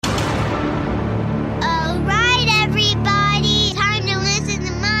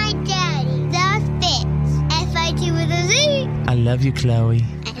love you, Chloe.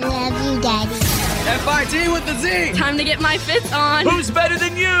 I love you, Daddy. FIT with the Z. Time to get my Fitz on. Who's better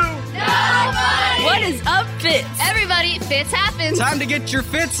than you? Nobody. What is up, Fitz? Everybody, Fitz happens. Time to get your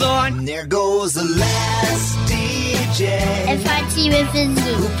Fitz on. There goes the last DJ. FIT with the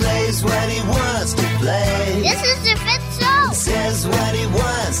Z. Who plays what he wants to play. This is the Fitz Show. Says what he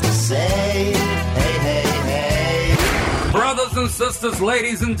wants to say. Hey, hey, hey. Brothers and sisters,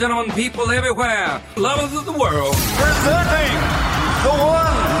 ladies and gentlemen, people everywhere, lovers of the world. Presenting the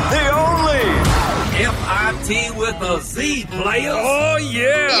one, the only. FIT with a Z, players. Oh,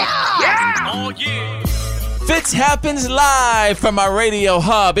 yeah. Oh, yeah. Fitz happens live from our radio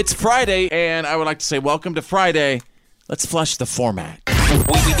hub. It's Friday, and I would like to say welcome to Friday. Let's flush the format.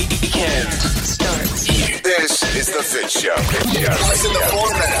 Weekend starts here. This is the Fitz Show. Listen the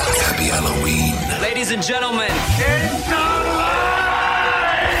format. Happy Halloween. Ladies and gentlemen.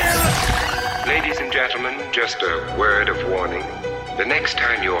 Ladies and gentlemen, just a word of warning. The next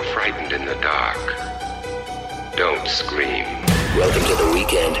time you're frightened in the dark, don't scream. Welcome to the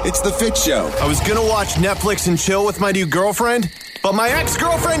weekend. It's the Fitz Show. I was gonna watch Netflix and chill with my new girlfriend, but my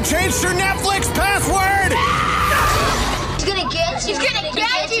ex-girlfriend changed her Netflix password! He's gonna get you. He's gonna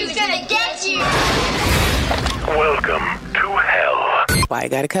get you. He's gonna get you. Welcome to hell. Why you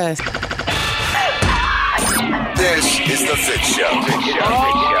gotta cuss? This is the Fitz Show.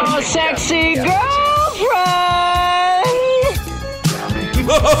 Oh, sexy girlfriend.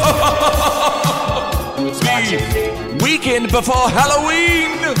 Weekend before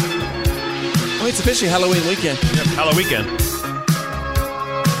Halloween. Oh, it's officially Halloween weekend. Yep, Halloween weekend.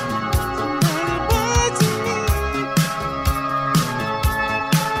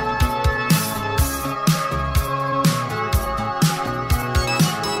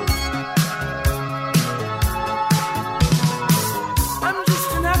 I'm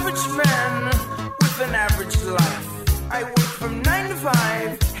just an average man with an average life. I work from 9 to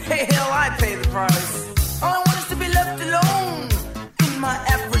 5. Hey, hell, I pay the price. All I want is to be left alone in my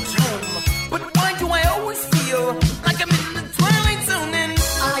average home. But why do I always feel like I'm in the twilight zone? And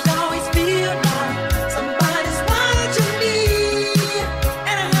I always feel like somebody's watching me,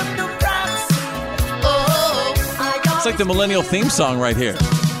 and I have no privacy. Oh, It's like the millennial theme song right here.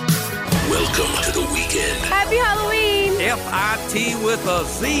 Welcome to the weekend. Happy Halloween. FIT with a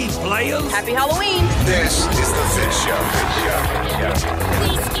Z, players. Happy Halloween. This is the Fitz Show.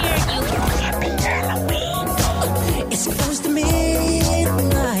 We scared you. Happy Halloween. It's close to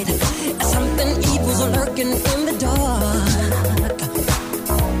midnight. Something evil's lurking in the dark.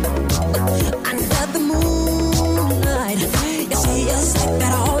 Under the moonlight, you see a sight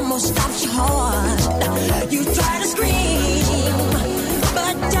that almost stops your heart. You try to scream,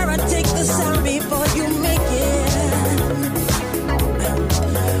 but terror takes the sound before you make it.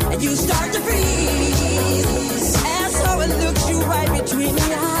 And you start to freeze as horror looks you right between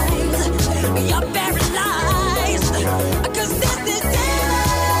the eyes. You're paralyzed, 'cause this is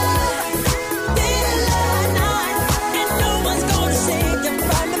daylight night, and no one's gonna save you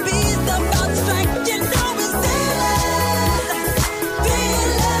from the beast about to strike. You know it's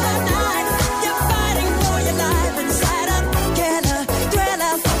daylight night. You're fighting for your life inside a killer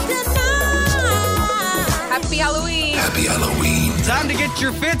thriller tonight. Happy Halloween. Happy Halloween. Time to get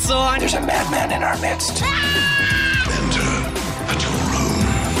your Fitz on. There's a madman in our midst. Enter at your own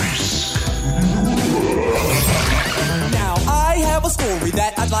risk. Now I have a story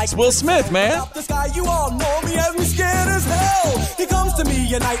that I'd like It's Will Smith, man. This guy, you all know me, and he's scared as hell. He comes to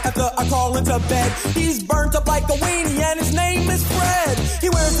me at night after I crawl into bed. He's burnt up like a weenie, and his name is Fred. He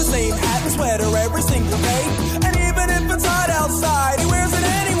wears the same hat and sweater every single day, and even if it's hot outside, he wears it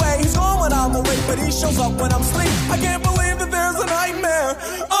anyway. He's gone when I'm awake, but he shows up when I'm asleep. I can't believe that there's a nightmare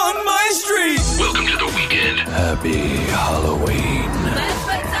on my street. Welcome to the weekend. Happy Halloween. Let's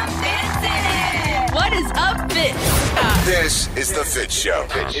put some Fitz in it. What is up, Fitz? This is the Fitz Show.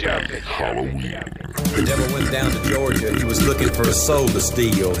 Halloween. The devil went down to Georgia. He was looking for a soul to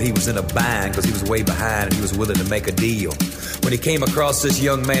steal. He was in a bind because he was way behind and he was willing to make a deal. When he came across this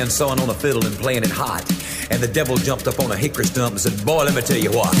young man sawing on a fiddle and playing it hot, and the devil jumped up on a hickory stump and said, "Boy, let me tell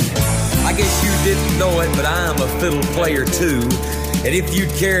you what. I guess you didn't know it, but I'm a fiddle player too. And if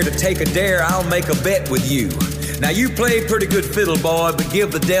you'd care to take a dare, I'll make a bet with you. Now you play pretty good fiddle, boy, but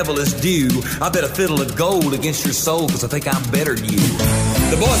give the devil his due. I bet a fiddle of gold against your soul because I think I'm better than you."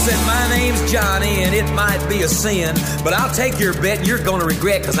 The boy said, "My name's Johnny, and it might be a sin, but I'll take your bet and you're gonna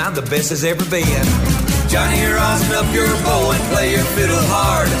regret because I'm the best as ever been." Johnny, rosin up your bow and play your fiddle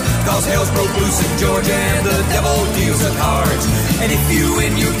hard, cause hell's broke loose in Georgia and the devil deals the cards. And if you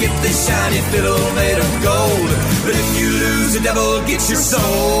win, you get this shiny fiddle made of gold, but if you lose, the devil gets your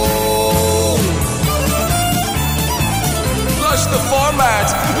soul. flush the format.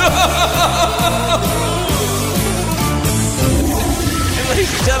 And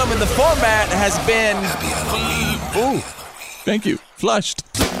ladies and gentlemen, the format has been... Ooh, thank you. Flushed.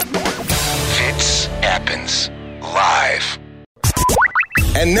 Fitz Happens Live.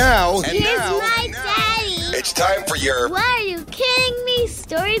 And now... Here's my daddy. It's time for your... Why are you kidding me?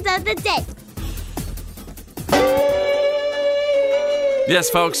 Stories of the day. Yes,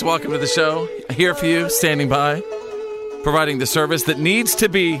 folks, welcome to the show. Here for you, standing by, providing the service that needs to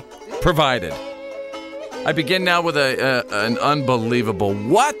be provided. I begin now with an unbelievable,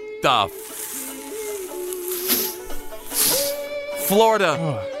 what the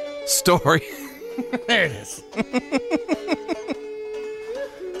Florida story. There it is.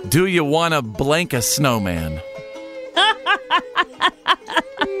 Do you want to blank a snowman?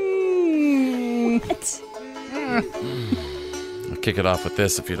 What? I'll kick it off with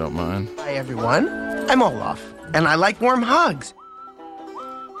this, if you don't mind. Hi, everyone. I'm Olaf, and I like warm hugs.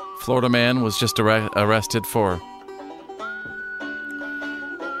 Florida man was just arrested for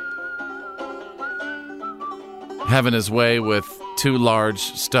having his way with 2 large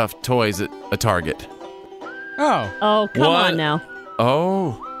stuffed toys at a Target. Oh, come on now.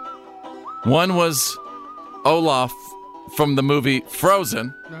 Oh. One was Olaf from the movie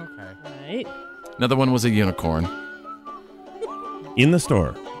Frozen. Okay. Right. Another one was a unicorn. In the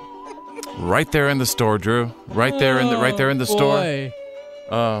store. Right there in the store, Drew. Right there in the store.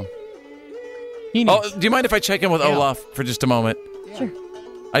 Do you mind if I check in with Olaf for just a moment? Sure.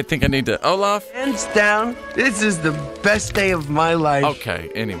 I think I need to. Olaf? Hands down, this is the best day of my life.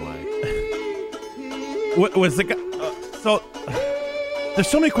 Okay, anyway. What was the guy? So, there's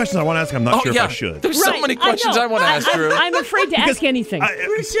so many questions I want to ask. I'm not sure if I should. There's so many questions I want to ask, Drew. I'm afraid to ask anything.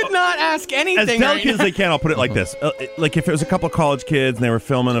 We should not ask anything. As delicate as they can, I'll put it like this. Like if it was a couple of college kids and they were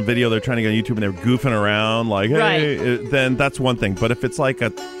filming a video they're trying to get on YouTube and they were goofing around, like, hey, then that's one thing. But if it's like a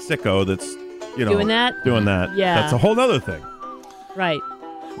sicko that's, doing that, yeah, that's a whole other thing. Right.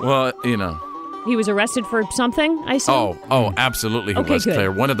 Well, He was arrested for something, I assume? Oh, absolutely he was, good.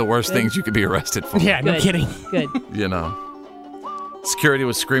 Claire. One of the worst things you could be arrested for. Yeah, no kidding. Good. Security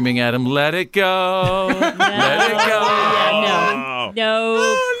was screaming at him, let it go. Let it go. Yeah, no.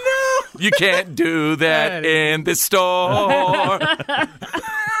 Oh, no. You can't do that in the store.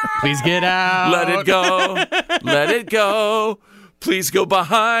 Please get out. Let it go. Let it go. Please go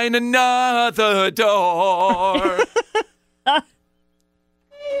behind another door.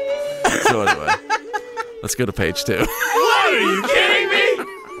 So anyway, let's go to page 2. What, are you kidding me?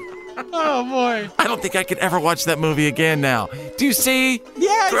 Oh, boy. I don't think I could ever watch that movie again now. Do you see?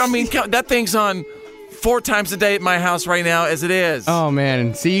 Yes. I mean, that thing's on 4 times a day at my house right now as it is. Oh,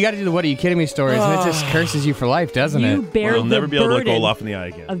 man. See, you got to do the what are you kidding me stories, and it just curses you for life, doesn't You it? bear We'll the never be able to look burden Olaf in the eye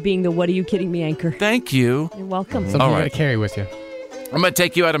again. of being the what are you kidding me anchor. Thank you. You're welcome. Something you got to carry with you. I'm going to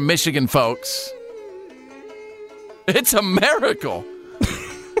take you out of Michigan, folks. It's a miracle.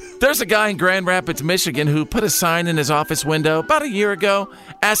 There's a guy in Grand Rapids, Michigan, who put a sign in his office window about a year ago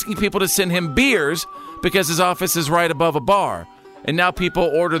asking people to send him beers because his office is right above a bar. And now people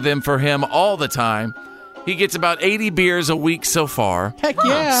order them for him all the time. He gets about 80 beers a week so far. Heck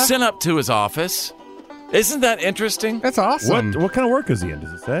yeah. Sent up to his office. Isn't that interesting? That's awesome. What kind of work is he in?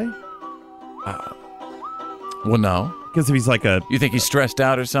 Does it say? Well, no. Because if he's like a... You think he's stressed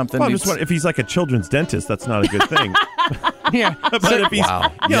out or something? Well, if he's like a children's dentist, that's not a good thing. Yeah. But if he's,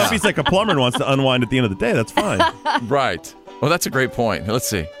 if he's like a plumber and wants to unwind at the end of the day, that's fine. Right. Well, that's a great point. Let's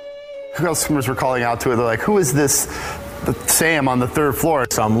see. Customers were calling out to it. They're like, who is this Sam on the 3rd floor?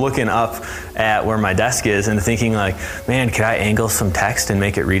 So I'm looking up at where my desk is and thinking like, man, could I angle some text and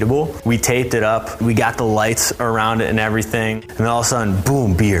make it readable? We taped it up. We got the lights around it and everything. And then all of a sudden,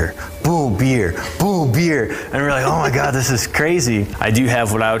 boom, beer, boom, beer, boom, beer. And we're like, oh my God, this is crazy. I do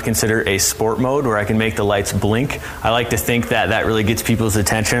have what I would consider a sport mode where I can make the lights blink. I like to think that really gets people's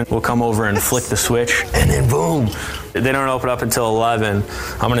attention. We'll come over and flick the switch and then boom. They don't open up until 11.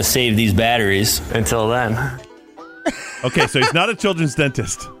 I'm going to save these batteries until then. Okay, so he's not a children's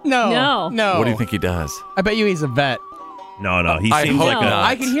dentist. No. What do you think he does? I bet you he's a vet. No, he seems like a...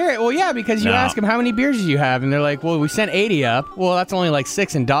 I can hear it. Well, yeah, because you ask him, how many beers did you have? And they're like, well, we sent 80 up. Well, that's only like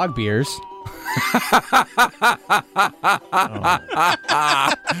 6 in dog beers.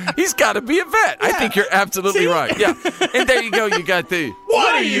 He's got to be a vet. I think you're absolutely right. Yeah. And there you go. You got the...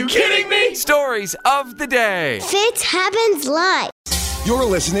 What are you kidding me? Stories of the day. Fitz Happens Live. You're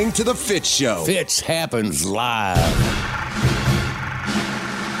listening to The Fitz Show. Fitz Happens Live.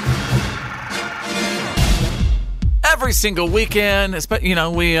 Every single weekend,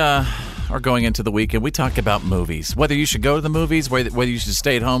 we are going into the weekend, we talk about movies. Whether you should go to the movies, whether you should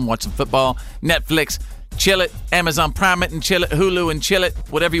stay at home, watch some football, Netflix, chill it, Amazon Prime it and chill it, Hulu and chill it,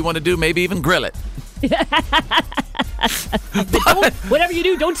 whatever you want to do, maybe even grill it. But whatever you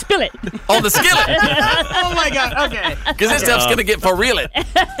do, don't spill it. On the skillet. Oh, my God. Okay. Because this stuff's going to get for real it.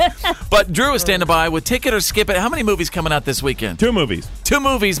 But Drew is standing by with Ticket or Skip It. How many movies coming out this weekend? 2 movies. 2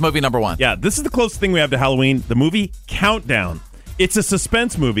 movies, movie number 1. Yeah, this is the closest thing we have to Halloween, the movie Countdown. It's a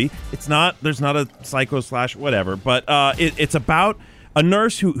suspense movie. It's not, there's not a psycho / whatever, but it's about a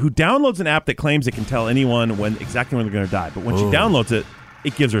nurse who downloads an app that claims it can tell anyone exactly when they're going to die. But when she downloads it,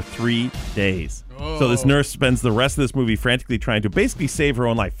 it gives her 3 days. So this nurse spends the rest of this movie frantically trying to basically save her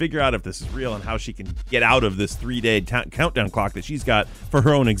own life, figure out if this is real and how she can get out of this 3-day countdown clock that she's got for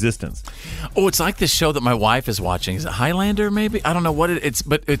her own existence. Oh, it's like this show that my wife is watching. Is it Highlander, maybe? I don't know what it's,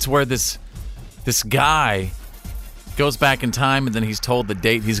 but it's where this guy goes back in time and then he's told the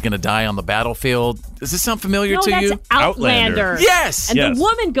date he's going to die on the battlefield. Does this sound familiar to you? That's Outlander. Yes! And yes. the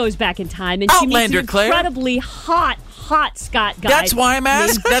woman goes back in time and Outlander, she meets an Claire. incredibly hot Scott guy. That's why I'm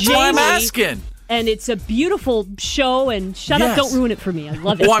asking. That's why I'm Jamie. asking. And it's a beautiful show, and shut up, don't ruin it for me. I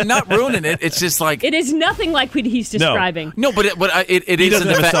love it. Well, I'm not ruining it. It's just like... It is nothing like what he's describing. No, but it is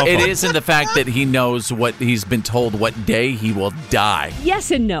in the fact that he knows what he's been told what day he will die.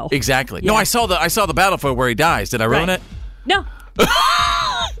 Yes and no. Exactly. Yeah. No, I saw the battlefield where he dies. Did I ruin it? No.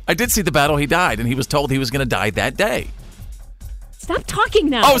 I did see the battle he died, and he was told he was going to die that day. Stop talking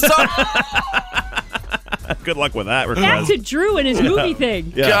now. Oh, sorry. Good luck with that. Back to Drew and his movie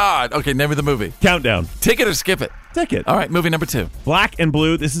thing. Yeah. God. Okay, name of the movie. Countdown. Ticket or Skip It? Ticket. All right, movie number 2. Black and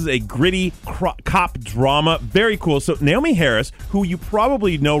Blue. This is a gritty cop drama. Very cool. So Naomi Harris, who you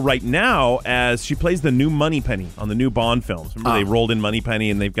probably know right now as she plays the new Moneypenny on the new Bond films. Remember they rolled in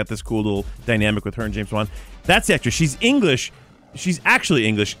Moneypenny and they've got this cool little dynamic with her and James Bond. That's the actress. She's English. She's actually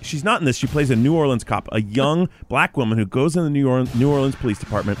English. She's not in this. She plays a New Orleans cop, a young black woman who goes in the New Orleans Police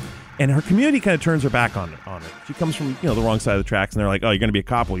Department, and her community kind of turns her back on it. She comes from the wrong side of the tracks, and they're like, "Oh, you're going to be a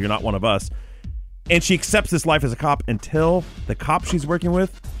cop? Well, you're not one of us." And she accepts this life as a cop until the cop she's working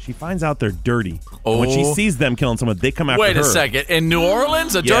with, she finds out they're dirty. Oh. When she sees them killing someone, they come after her. Wait a second. In New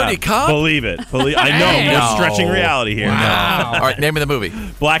Orleans, a dirty cop? Believe it. I know. We're stretching reality here. Wow. All right, name of the movie.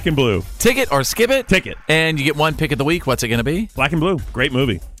 Black and Blue. Ticket or Skip It? Ticket. And you get one pick of the week. What's it going to be? Black and Blue. Great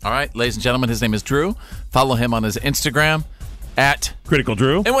movie. All right, ladies and gentlemen, his name is Drew. Follow him on his Instagram at Critical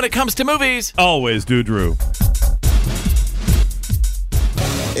Drew. And when it comes to movies, always do Drew.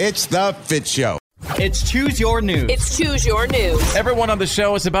 It's the Fitz Show. It's Choose Your News. It's Choose Your News. everyone on the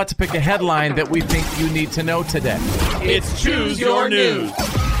show is about to pick a headline that we think you need to know today. It's Choose Your News.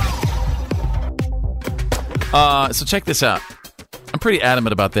 So check this out. I'm pretty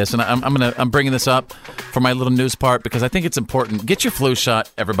adamant about this, and I'm bringing this up for my little news part because I think it's important. Get your flu shot,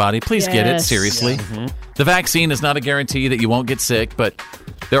 everybody. Please get it, seriously. Yeah. Mm-hmm. The vaccine is not a guarantee that you won't get sick, but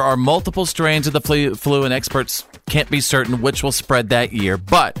there are multiple strains of the flu, and experts can't be certain which will spread that year.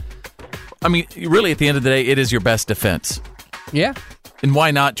 But, I mean, really, at the end of the day, it is your best defense. Yeah. And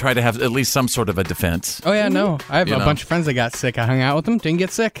why not try to have at least some sort of a defense? Oh, yeah, no. I have a bunch of friends that got sick. I hung out with them, didn't get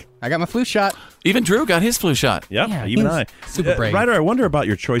sick. I got my flu shot. Even Drew got his flu shot. Yep, Yeah, even he was I. super brave. Ryder, I wonder about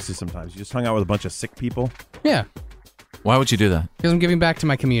your choices sometimes. You just hung out with a bunch of sick people. Yeah, Why would you do that? because I'm giving back to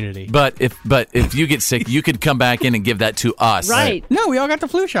my community. But if you get sick, you could come back in and give that to us. Right. No, we all got the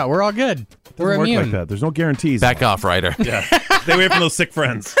flu shot. We're all good. We're Doesn't work immune. like that. There's no guarantees. Back off, Ryder. Yeah. Stay away from those sick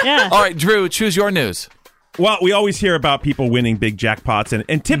friends. Yeah. All right, Drew, choose your news. Well, we always hear about people winning big jackpots,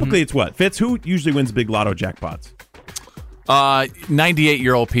 and typically it's what? Fitz, who usually wins big lotto jackpots?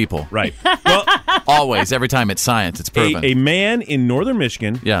 98-year-old people. Right. Well, Always, every time it's science, it's proven. a man in northern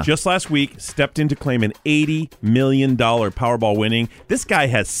Michigan just last week stepped in to claim an $80 million Powerball winning. This guy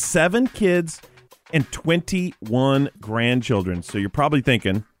has 7 kids and 21 grandchildren. So you're probably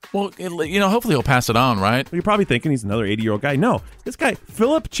thinking... Well, hopefully he'll pass it on, right? You're probably thinking he's another 80-year-old guy. No, this guy,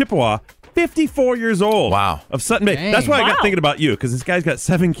 Philip Chippewa, 54 years old. Wow. Of Sutton Bay. That's why I got thinking about you, because this guy's got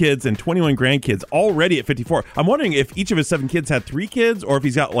 7 kids and 21 grandkids already at 54. I'm wondering if each of his 7 kids had 3 kids, or if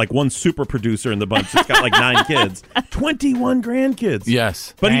he's got like one super producer in the bunch that's got like 9 kids. 21 grandkids.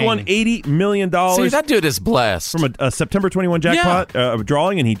 Yes. But he won $80 million. See, that dude is blessed. From a September 21 jackpot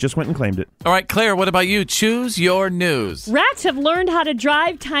drawing, and he just went and claimed it. All right, Claire, what about you? Choose your news. Rats have learned how to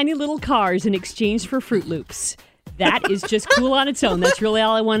drive tiny little cars in exchange for Fruit Loops. That is just cool on its own. That's really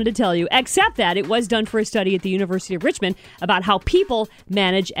all I wanted to tell you. Except that it was done for a study at the University of Richmond about how people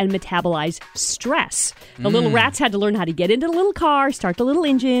manage and metabolize stress. The little rats had to learn how to get into the little car, start the little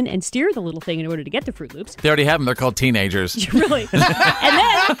engine, and steer the little thing in order to get the Fruit Loops. They already have them. They're called teenagers. Really?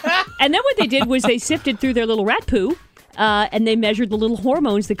 And then what they did was they sifted through their little rat poo. and they measured the little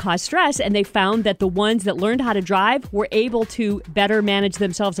hormones that cause stress, and they found that the ones that learned how to drive were able to better manage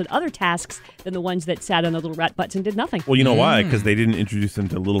themselves in other tasks than the ones that sat on their little rat butts and did nothing. Well, you know why? Because they didn't introduce them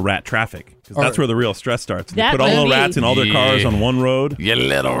to little rat traffic. Because that's where the real stress starts. They That put all would the be- rats in all their cars on one road. You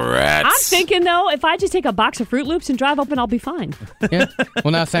little rats. I'm thinking, though, if I just take a box of Fruit Loops and drive up, and I'll be fine. Yeah.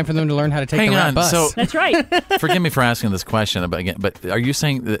 Well, now it's time for them to learn how to take Hang the rat on, bus. so- That's right. Forgive me for asking this question, but are you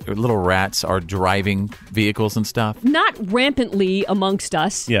saying that little rats are driving vehicles and stuff? Not rampantly amongst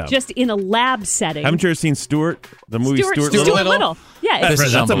us, Yeah. just in a lab setting. Haven't you ever seen Stuart? The movie Stuart Little. Yeah, That's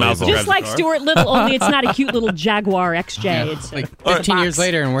it's a mouse that drives just a like car. Stuart Little, only it's not a cute little Jaguar XJ. It's like 15 years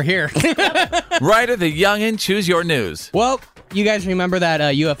later, and we're here. Ryder the Youngin', choose your news. Well, you guys remember that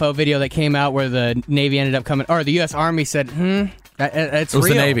UFO video that came out where the Navy ended up coming, or the U.S. Army said, it's It was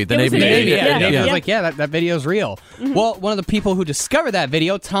the real. Navy. The It was Navy. the Navy. Yeah, Yeah, the Navy yeah. was like, that video's real. Well, one of the people who discovered that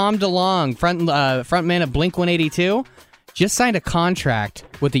video, Tom DeLonge, frontman of Blink-182, just signed a contract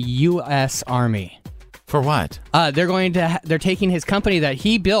with the U.S. Army. For what? They're taking his company that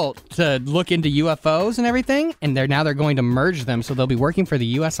he built to look into UFOs and everything, and they're going to merge them, so they'll be working for the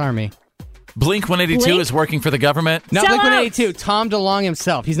U.S. Army. Blink 182 Blink? is working for the government? Not Sell Blink out. 182. Tom DeLonge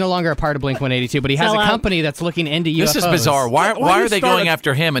himself. He's no longer a part of Blink 182, but he has Sell a out. company that's looking into UFOs. This is bizarre. Why Why do are you they start going a-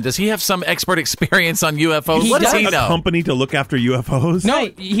 after him? And does he have some expert experience on UFOs? He What does does. he a know? company to look after UFOs? No,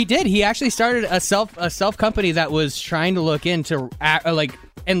 he did. He actually started a self company that was trying to look into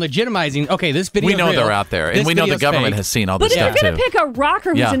and legitimizing. Okay, this video. We know they're out there, and we know the government has seen all this But if stuff you're going too. to pick a rocker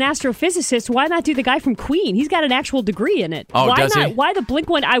who's Yeah. an astrophysicist, why not do the guy from Queen? He's got an actual degree in it. Oh, why does not? he? Why the Blink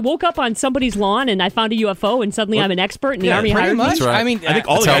one? I woke up on somebody's lawn and I found a UFO, and suddenly I'm an expert, and the Army pretty hired much. me. That's right. I mean, I think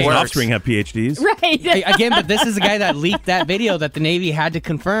all the That's how guys it in works. Offspring have PhDs. Right. again, but this is the guy that leaked that video that the Navy had to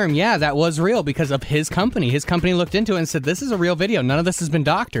confirm. Yeah, that was real because of his company. His company looked into it and said, "This is a real video. None of this has been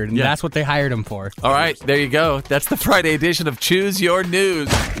doctored," and Yeah. that's what they hired him for. All right, there you go. That's the Friday edition of Choose Your News.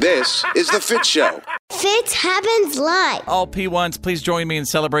 This is the Fitz Show. Fitz happens live. All P1s, please join me in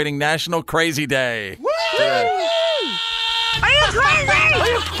celebrating National Crazy Day. Are you crazy? Are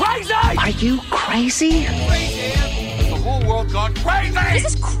you crazy? Are you crazy? The whole world gone crazy.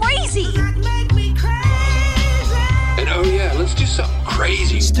 This is crazy. And oh yeah, let's do something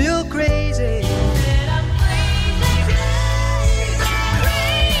crazy. Still crazy.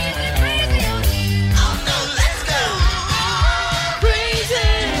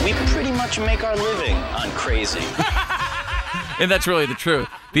 We pretty much make our living on crazy. And that's really the truth.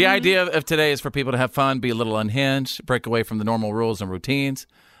 The idea of today is for people to have fun, be a little unhinged, break away from the normal rules and routines.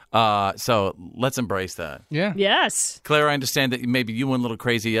 So let's embrace that. Yeah. Yes. Claire, I understand that maybe you went a little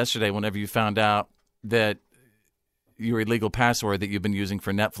crazy yesterday whenever you found out that your illegal password that you've been using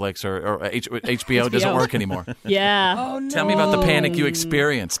for Netflix or HBO doesn't work anymore. Yeah. Oh no. Tell me about the panic you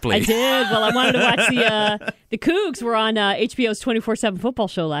experienced, I please. did. Well, I wanted to watch the Cougs were on HBO's 24/7 football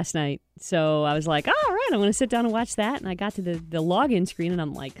show last night. So I was like, all right, I'm going to sit down and watch that. And I got to the login screen, and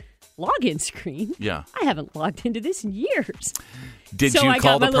I'm like, login screen? Yeah. I haven't logged into this in years. Did So you I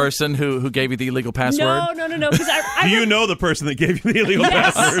call got the my person who gave you the illegal password? No. Because Do you know the person that gave you the illegal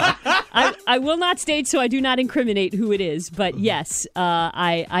password? I will not state, so I do not incriminate who it is. But yes,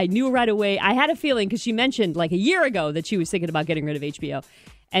 I knew right away. I had a feeling because she mentioned like a year ago that she was thinking about getting rid of HBO.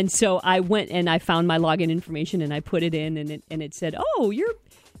 And so I went and I found my login information and I put it in and it said, "Oh, you.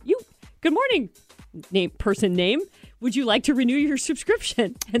 Good morning, person name. Would you like to renew your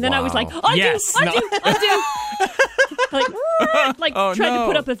subscription?" And then I was like, I do. Like Oh, tried no. to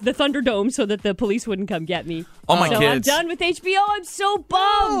put up the Thunderdome so that the police wouldn't come get me. Oh, my so kids. I'm done with HBO. I'm so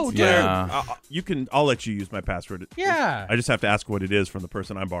bummed. Yeah. I'll let you use my password. Yeah. I just have to ask what it is from the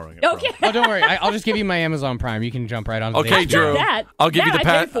person I'm borrowing it Okay. Oh, don't worry. I'll just give you my Amazon Prime. You can jump right on. Okay, Drew. that. I'll give you That the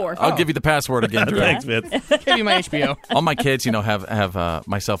I paid for. I'll give you the password again, from. Drew. Thanks, Fitz. Give you my HBO. All my kids, have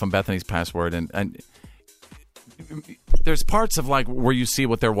myself and Bethany's password, and there's parts of like where you see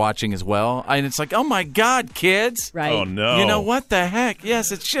what they're watching as well, and it's like, oh my God, kids! Right. Oh no. You know what the heck?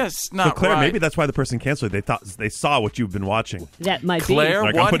 Yes, it's just not So Claire, right. maybe that's why the person canceled it. They saw what you've been watching. That might Claire,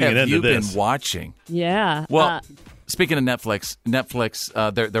 Like, I'm what putting have an end to you been this. watching? be. Yeah. Well, speaking of Netflix,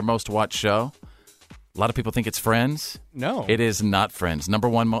 their most watched show. A lot of people think it's Friends. No. It is not Friends. Number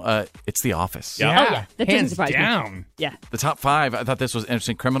one, it's The Office. Oh, yeah. That doesn't Hands surprise down. me. Yeah. The top 5, I thought this was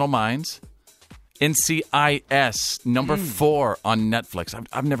interesting. Criminal Minds. NCIS, number 4 on Netflix.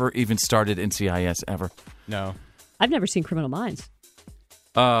 I've never even started NCIS ever. No. I've never seen Criminal Minds.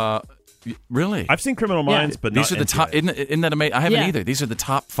 Really? I've seen Criminal Minds, but these not are the top. Isn't that amazing? I haven't Yeah. either. These are the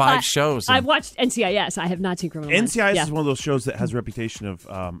top 5 shows. I've watched NCIS. I have not seen Criminal Minds. NCIS Yeah. is one of those shows that has a reputation of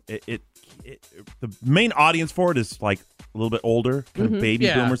the main audience for it is like a little bit older, kind of baby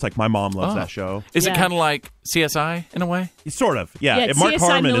boomers. Like my mom loves that show. Is it kind of like CSI in a way? Sort of, yeah. Yeah, Mark CSI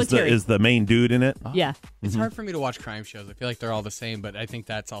Harmon military. is the main dude in it. Yeah. It's hard for me to watch crime shows. I feel like they're all the same, but I think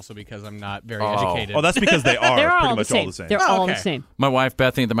that's also because I'm not very educated. Oh, that's because they are They're pretty all much all the same. They're all the same. My wife,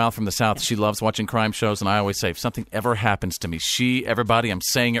 Bethany, the mouth from the South, she loves watching crime shows, and I always say, if something ever happens to me, everybody, I'm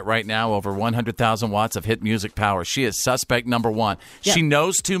saying it right now, over 100,000 watts of hit music power. She is suspect number one. Yep. She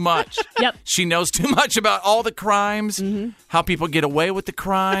knows too much. Yep. She knows too much about all the crimes, how people get away with the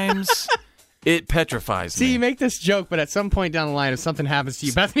crimes. It petrifies me. See, you make this joke, but at some point down the line, if something happens to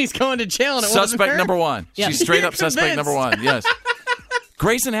you, Bethany's going to jail, and it wasn't Suspect her. number one. Yeah. She's straight You're up suspect convinced. number one. Yes.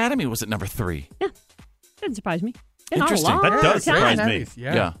 Grey's Anatomy was at number 3. Didn't surprise me. Been on a Interesting. long That does time. surprise me.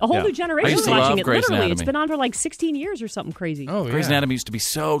 Yeah. A whole Yeah. new I generation used is to watching love it. Grey's Literally, it's Anatomy. been on for like 16 years or something crazy. Oh, Grey's yeah. Anatomy used to be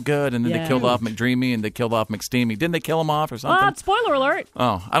so good, and then they Yeah. killed off McDreamy, and they killed off McSteamy. Didn't they kill him off or something? Spoiler alert.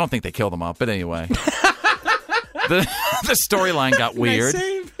 Oh, I don't think they killed him off, but anyway. the storyline got weird.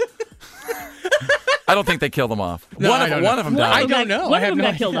 I don't think they killed him off. No, one I of don't one know. of them I died. don't know. One I of them have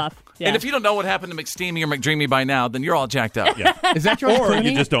no got killed idea. off. Yeah. And if you don't know what happened to McSteamy or McDreamy by now, then you're all jacked up. Yeah. Is that George Or you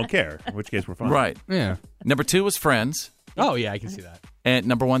Clooney? just don't care, in which case we're fine. Right. Yeah. Number 2 was Friends. Oh, yeah, I can see that. And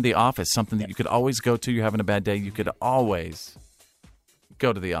number 1, The Office, something that you could always go to. You're having a bad day. You could always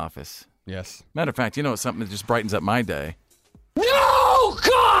go to The Office. Yes. Matter of fact, you know, it's something that just brightens up my day. No,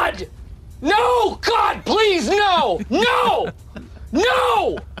 God! No, God, please, no! No!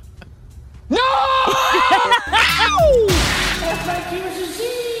 No!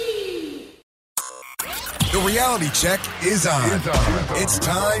 The reality check is on. It's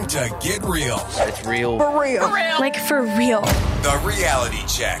time to get real. It's real. For real. Like for real. The reality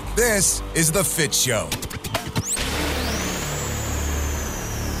check. This is the Fitz Show.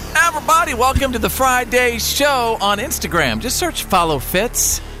 Everybody, welcome to the Friday show on Instagram. Just search Follow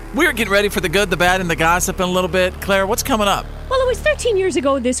Fitz. We're getting ready for the good, the bad, and the gossip in a little bit. Claire, what's coming up? Well, it was 13 years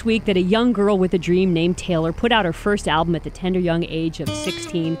ago this week that a young girl with a dream named Taylor put out her first album at the tender young age of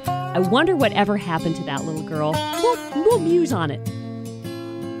 16. I wonder whatever happened to that little girl. We'll muse on it.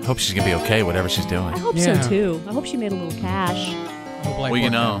 Hope she's going to be okay, whatever she's doing. I hope so, too. I hope she made a little cash. Well, you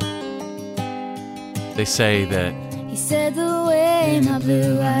know, they say that He said the way my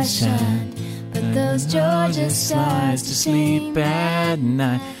blue eyes shine, but those Georgia stars to sleep at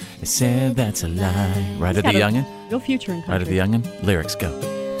night. They said that's a lie. Right at the Got a youngin'? real future in country. Right at the youngin'? Lyrics go.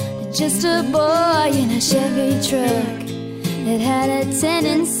 Just a boy in a Chevy truck that had a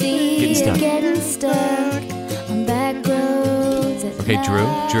tendency Getting of stuck. getting stuck on back roads. At Okay, Drew,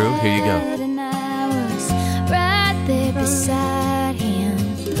 here you go. night, and I was right there beside him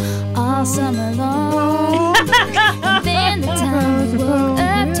all summer long. And then the time we woke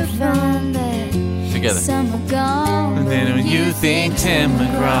up to find that Together. summer gone. And then when you think Tim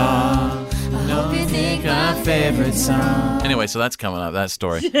McGraw, hope you think our favorite song. Anyway, so that's coming up, that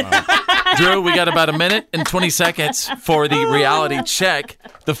story. Drew, we got about a minute and 20 seconds for the reality check.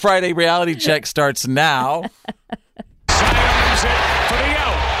 The Friday reality check starts now. Sidearms it for the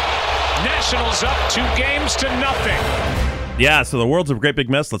out. Nationals up 2-0. Yeah, so the world's a great big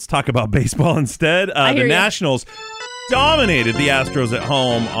mess. Let's talk about baseball instead. I The hear ya. Nationals dominated the Astros at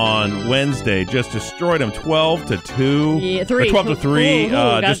home on Wednesday. Just destroyed them 12-2. Yeah, 3. Or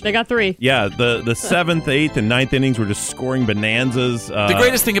 12-3. They got 3. Yeah, the 7th, 8th, and 9th innings were just scoring bonanzas. The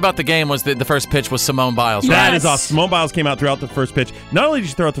greatest thing about the game was that the first pitch was Simone Biles. Right? That is awesome. Simone Biles came out throughout the first pitch. Not only did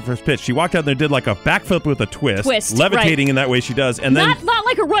she throw out the first pitch, she walked out there and did like a backflip with a twist. Levitating right. in that way she does. And then Not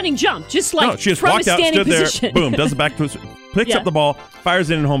like a running jump, just like no, she just from walked a out, standing stood position. there, boom, does the back twist, picks Yeah. up the ball, fires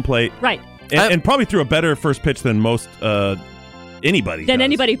it in home plate. Right. And probably threw a better first pitch than most anybody Than does.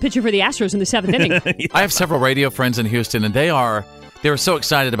 anybody pitching for the Astros in the 7th inning. I have several radio friends in Houston, and they were so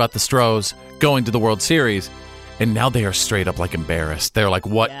excited about the Stros going to the World Series, and now they are straight up like embarrassed. They're like,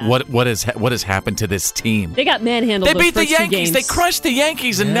 what has happened to this team? They got manhandled. They those beat the first two Yankees. games. They crushed the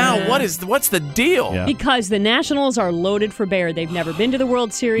Yankees, and now what's the deal? Because the Nationals are loaded for bear. They've never been to the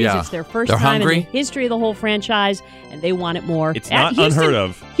World Series. Yeah. It's their first They're time hungry. in the history of the whole franchise, and they want it more. It's not unheard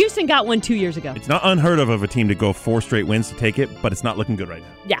of. Houston got one 2 years ago. It's not unheard of a team to go 4 straight wins to take it, but it's not looking good right now.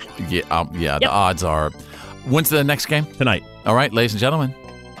 Yeah. Yeah. Yep. The odds are. When's the next game? Tonight. All right, ladies and gentlemen.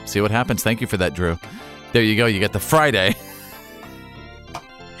 See what happens. Thank you for that, Drew. There you go. You get the Friday.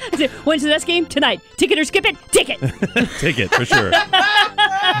 When's the next game? Tonight. Ticket or skip it? Ticket. Ticket, for sure.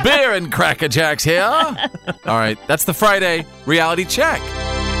 Beer and Cracker Jacks here. All right, that's the Friday reality check.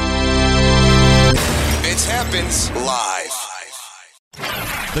 It happens live.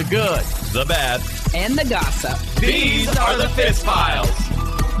 The good, the bad, and the gossip. These are the Fitz Files.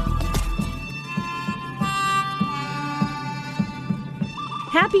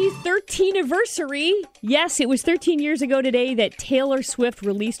 Happy 13th anniversary. Yes, it was 13 years ago today that Taylor Swift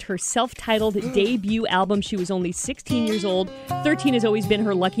released her self-titled debut album. She was only 16 years old. 13 has always been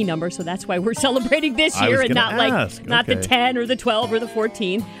her lucky number, so that's why we're celebrating this year and not not the 10 or the 12 or the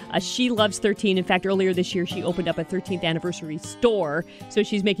 14. She loves 13. In fact, earlier this year, she opened up a 13th anniversary store, so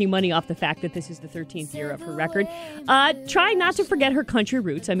she's making money off the fact that this is the 13th year of her record. Try not to forget her country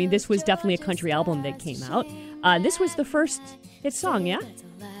roots. I mean, this was definitely a country album that came out. This was the first hit song, yeah?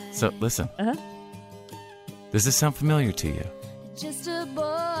 So, listen. Uh-huh. Does this sound familiar to you? Just a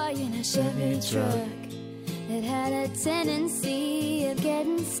boy in a Chevy truck that had a tendency of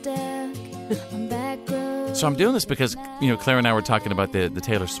getting stuck on back roads. So I'm doing this because, Claire and I were talking about the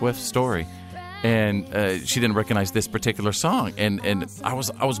Taylor Swift story, and she didn't recognize this particular song, and I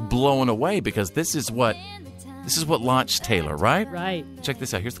was blown away because this is what launched Taylor, right? Right. Check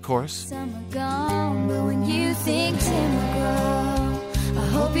this out. Here's the chorus. Summer gone, but when you think Tim McGraw, I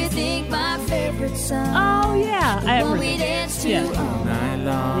hope you think my favorite song. Oh, yeah. I have One heard we it. dance to Yeah. all night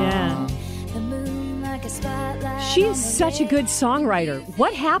long. Yeah. The moon like a spotlight. She is such a good songwriter.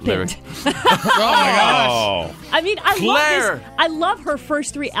 What happened? Oh, my gosh. I mean, I Claire. love this. I love her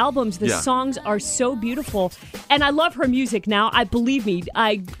first 3 albums. The songs are so beautiful, and I love her music now. Believe me, The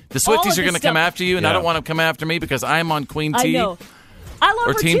all Swifties of are going to this come stuff- after you, and I don't want them to come after me because I'm on Queen I T. know. I love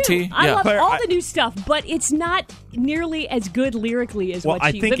Or her Team too. T? I Yeah. love Claire, all the new stuff, but it's not nearly as good lyrically as Well, what I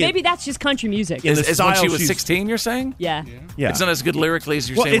she. think But maybe it- that's just country music. In the Is when style she was she's- 16, you're saying? Yeah. Yeah. It's not as good lyrically as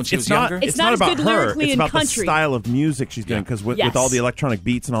you're Well, saying when she was not, younger? It's not not as about good her. lyrically It's in about country. the style of music she's doing because with Yes. all the electronic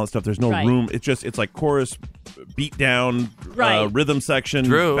beats and all that stuff, there's no Right. room. It's like chorus, beat down, Right. rhythm section,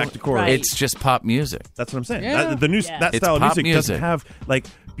 Drew, back to chorus. Right. it's just pop music. That's what I'm saying. Yeah. The new Yeah. that It's style of pop music, music. doesn't have like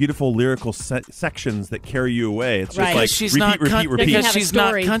beautiful lyrical sections that carry you away. It's just Right. like She's repeat, not repeat, because repeat. Doesn't have a she's not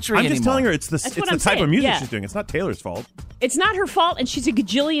story. country I'm just anymore. telling her it's That's the what I'm type saying, of music yeah. she's doing. It's not Taylor's fault. It's not her fault, and she's a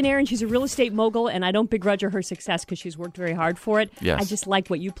gajillionaire, and she's a real estate mogul, and I don't begrudge her success because she's worked very hard for it. Yes. I just like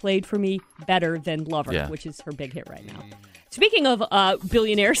what you played for me better than Lover, Yeah. which is her big hit right now. Speaking of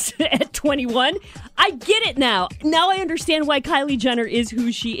billionaires at 21, I get it now. Now I understand why Kylie Jenner is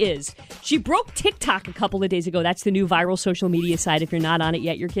who she is. She broke TikTok a couple of days ago. That's the new viral social media site. If you're not on it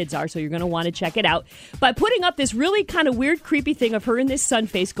yet, your kids are, so you're going to want to check it out. By putting up this really kind of weird, creepy thing of her in this sun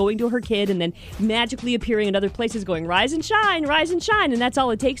face going to her kid and then magically appearing in other places going, rise and shine, and that's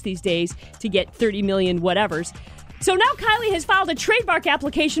all it takes these days to get 30 million whatevers. So now Kylie has filed a trademark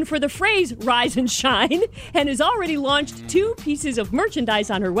application for the phrase rise and shine and has already launched 2 pieces of merchandise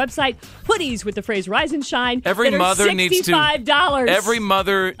on her website, hoodies with the phrase rise and shine. Every that are mother needs to $65. Every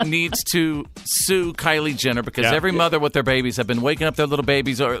mother needs to sue Kylie Jenner because Yeah. every mother with their babies have been waking up their little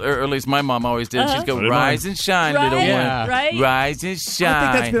babies, or at least my mom always did. She'd go, So did rise mine. and shine, Right, little one. Yeah. right? Rise and shine.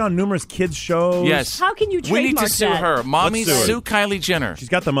 I think that's been on numerous kids shows. Yes. How can you We need to trademark sue that? her. Mommy, Let's sue her. sue Kylie Jenner. She's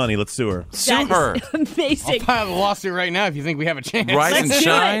got the money. Let's sue her. Sue That her. is amazing. I'll file a lawsuit right now if you think we have a chance. Rise and Let's do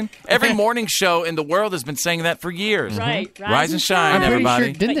shine. it. Every morning show in the world has been saying that for years. Right. Rise and shine, I'm pretty everybody.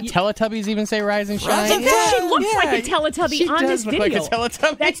 sure, didn't the Teletubbies even say rise and shine? She looks like a Teletubby She on does this look video. like a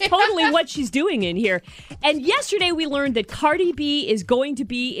Teletubby. That's totally what she's doing in here. And yesterday we learned that Cardi B is going to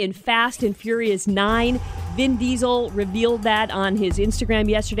be in Fast and Furious 9. Vin Diesel revealed that on his Instagram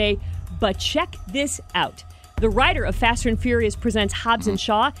yesterday. But check this out. The writer of Fast and Furious Presents Hobbs and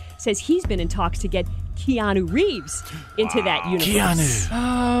Shaw says he's been in talks to get Keanu Reeves into that universe.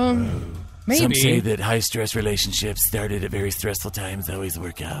 Keanu. Maybe. Some say that high-stress relationships started at very stressful times always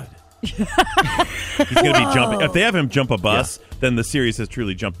work out. He's going to be jumping. If they have him jump a bus, then the series has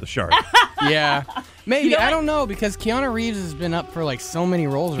truly jumped the shark. Yeah. Maybe. You know I what? don't know because Keanu Reeves has been up for like so many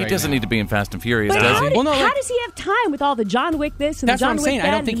roles He right doesn't now. need to be in Fast and Furious, But does how, he? Well, no, how like- does he have time with all the John Wick this and That's the what John I'm Wick saying. that?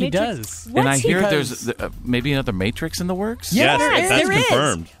 I don't think and he the Matrix? does. And I What's he- hear Because- there's maybe another Matrix in the works? Yeah, Yes, that's there is.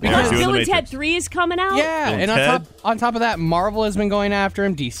 confirmed. Because They're doing Bill the and Ted Matrix. 3 is coming out. Yeah, Bill and and on top of that, Marvel has been going after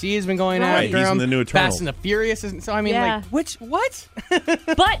him. DC has been going Right, after he's him. in the new Eternals. Fast and the Furious is. So I mean, Yeah. like, what?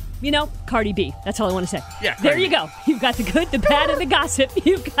 But, Cardi B. That's all I want to say. Yeah, There Cardi you go. You've got the good, the bad, and the gossip.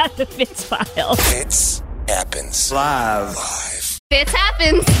 You've got the Fitz file. Fitz happens live. Fitz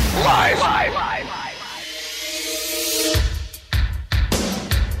happens. Live.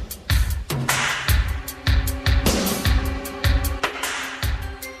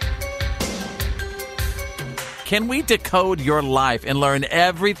 Can we decode your life and learn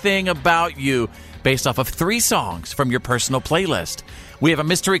everything about you based off of 3 songs from your personal playlist? We have a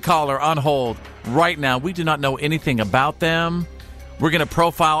mystery caller on hold right now. We do not know anything about them. We're going to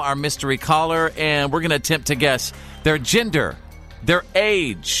profile our mystery caller, and we're going to attempt to guess their gender, their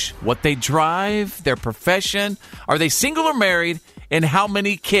age, what they drive, their profession. Are they single or married? and how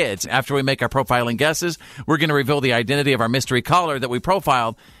many kids. After we make our profiling guesses, we're going to reveal the identity of our mystery caller that we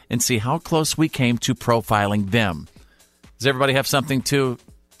profiled and see how close we came to profiling them. Does everybody have something to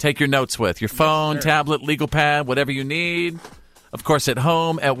take your notes with? Your phone, tablet, legal pad, whatever you need. Of course, at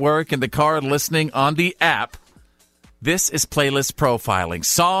home, at work, in the car, listening on the app. This is Playlist Profiling.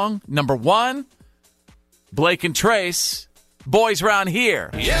 Song number 1, Blake and Trace, Boys Round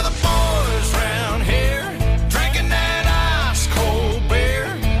Here. Yeah, the boys round here, drinking that ice cold beer,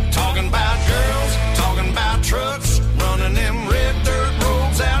 talking about girls, talking about trucks, running them red dirt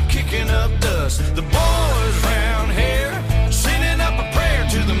roads out, kicking up dust. The boys round here, sending up a prayer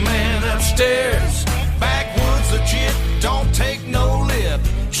to the man upstairs. Backwoods legit, don't take no lip.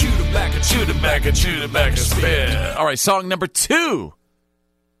 Shoot it back and shoot it back and shoot it back and spit. All right, song number 2,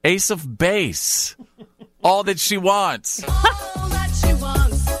 Ace of Base, All That She Wants. All that she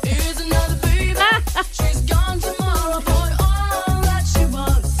wants is another baby. She's gone tomorrow, boy. All that she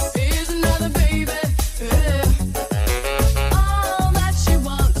wants is another baby. All that she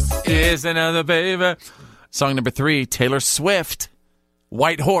wants Is another baby. Song number 3, Taylor Swift,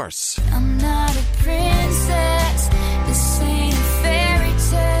 White Horse. I'm not a princess. This ain't a fairy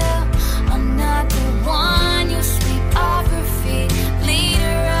tale. I'm not the one you sweep off her feet. Lead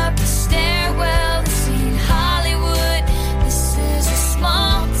her up the stairwell. This ain't Hollywood. This is a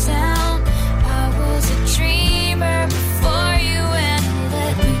small town. I was a dreamer before you and you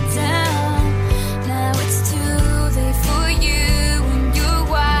let me down. Now it's too late for you and your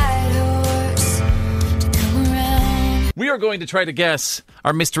white horse to come around. We are going to try to guess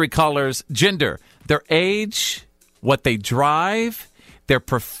our mystery caller's gender, their age, what they drive, their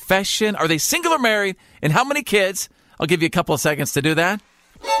profession. Are they single or married? And how many kids? I'll give you a couple of seconds to do that.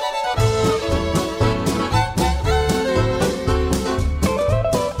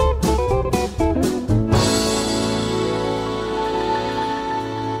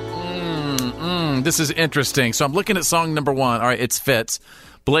 This is interesting. So I'm looking at song number 1. All right, it's Fitz.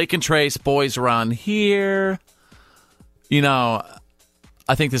 Blake and Trace, Boys Around Here. You know,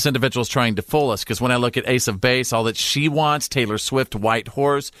 I think this individual is trying to fool us because when I look at Ace of Base, All That She Wants, Taylor Swift, White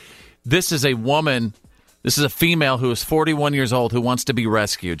Horse, this is a woman, this is a female who is 41 years old who wants to be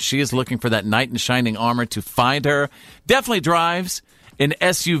rescued. She is looking for that knight in shining armor to find her. Definitely drives an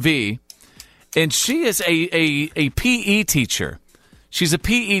SUV, and she is a PE teacher. She's a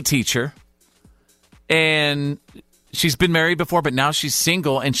PE teacher, and she's been married before, but now she's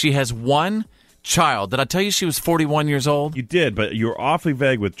single, and she has one child. Did I tell you she was 41 years old? You did, but you were awfully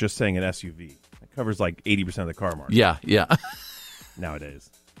vague with just saying an SUV. It covers like 80% of the car market. Yeah. Nowadays.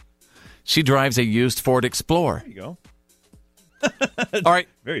 She drives a used Ford Explorer. There you go. All right.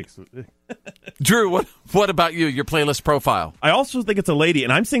 Very exclusive. Drew, what about you, your playlist profile? I also think it's a lady,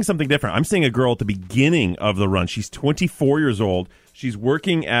 and I'm seeing something different. I'm seeing a girl at the beginning of the run. She's 24 years old. She's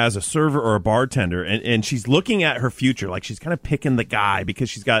working as a server or a bartender, and she's looking at her future. Like, she's kind of picking the guy because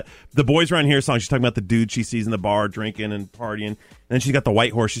she's got the Boys Around Here song. She's talking about the dude she sees in the bar drinking and partying. And then she's got the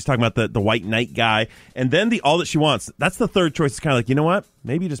White Horse. She's talking about the white knight guy. And then the All That She Wants. That's the third choice. It's kind of like, you know what?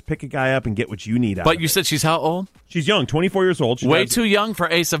 Maybe just pick a guy up and get what you need out of it. But you said she's how old? She's young, 24 years old. Way too young for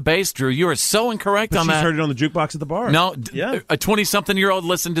Ace of Base, Drew. You are so incorrect on that. She's heard it on the jukebox at the bar. No, yeah. A 20-something-year-old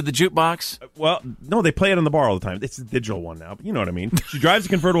listened to the jukebox? Well, no, they play it on the bar all the time. It's a digital one now, but you know what I mean. She drives a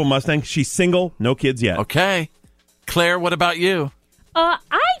convertible Mustang. She's single, no kids yet. Okay. Claire, what about you? I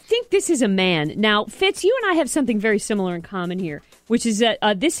think this is a man. Now, Fitz, you and I have something very similar in common here, which is that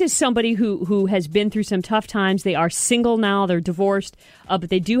this is somebody who has been through some tough times. They are single now. They're divorced, but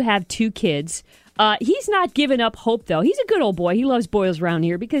they do have 2 kids. He's not giving up hope, though. He's a good old boy. He loves Boys Around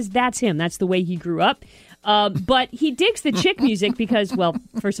Here because that's him. That's the way he grew up. But he digs the chick music because, well,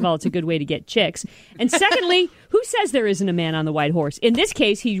 first of all, it's a good way to get chicks. And secondly, who says there isn't a man on the White Horse? In this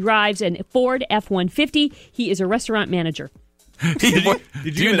case, he drives a Ford F-150. He is a restaurant manager. Do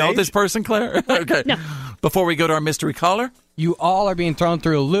you know this person, Claire? Okay. No. Before we go to our mystery caller? You all are being thrown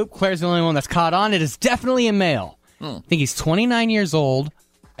through a loop. Claire's the only one that's caught on. It is definitely a male. I think he's 29 years old.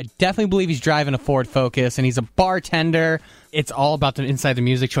 I definitely believe he's driving a Ford Focus, and he's a bartender. It's all about the inside the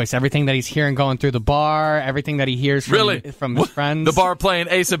music choice. Everything that he's hearing going through the bar, everything that he hears from his friends. The bar playing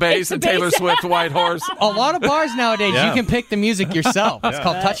Ace of Base and Taylor Swift, White Horse. A lot of bars nowadays, you can pick the music yourself. It's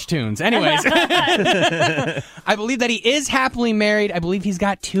called touch tunes. Anyways, I believe that he is happily married. I believe he's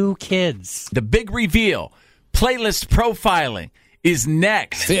got 2 kids. The big reveal, playlist profiling, is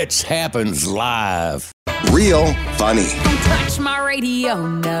next. Fitz happens live. Real funny. Touch my radio,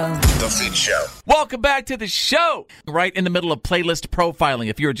 no. The Fitz Show. Welcome back to the show. Right in the middle of playlist profiling.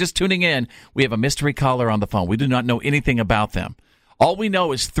 If you're just tuning in, we have a mystery caller on the phone. We do not know anything about them. All we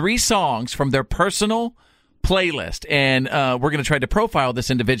know is 3 songs from their personal playlist, and we're going to try to profile this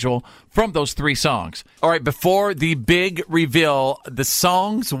individual from those 3 songs. All right, before the big reveal, the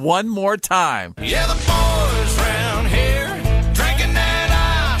songs one more time. Yeah, the boys round here drinking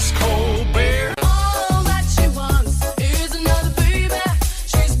that ice cold beer. All that she wants is another baby.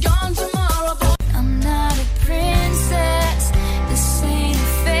 She's gone tomorrow. I'm not a princess. This ain't a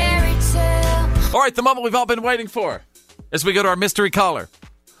fairy tale. All right, the moment we've all been waiting for as we go to our mystery caller.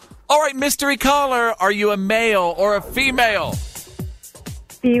 All right, mystery caller, are you a male or a female?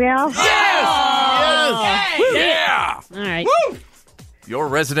 Female. Yes! Woo. Yeah! All right. Woo! Your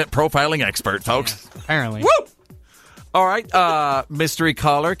resident profiling expert, folks. Apparently. Woo! All right, mystery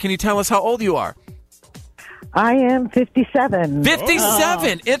caller, can you tell us how old you are? I am 57.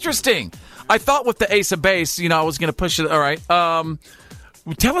 57. Interesting. I thought with the ace of base, I was going to push it. All right.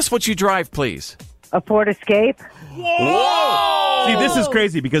 Tell us what you drive, please. A Ford Escape. Whoa! See, this is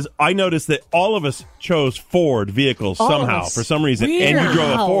crazy because I noticed that all of us chose Ford vehicles somehow, for some reason, and you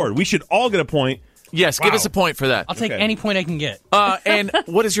drove a Ford. We should all get a point. Yes, give us a point for that. I'll take any point I can get. And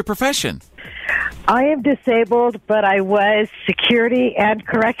what is your profession? I am disabled, but I was security and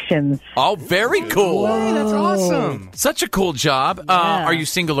corrections. Oh, very cool. Hey, that's awesome. Such a cool job. Are you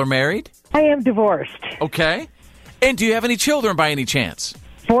single or married? I am divorced. Okay. And do you have any children by any chance?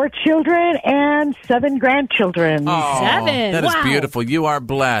 4 children and 7 grandchildren. Oh, 7. That is Wow. beautiful. You are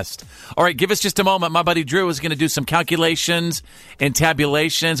blessed. All right, give us just a moment. My buddy Drew is going to do some calculations and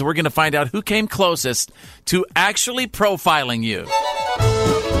tabulations. We're going to find out who came closest to actually profiling you.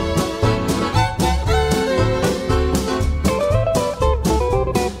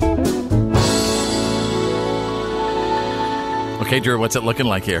 Okay, Drew, what's it looking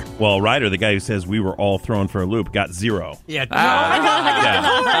like here? Well, Ryder, the guy who says we were all thrown for a loop, got 0. Yeah.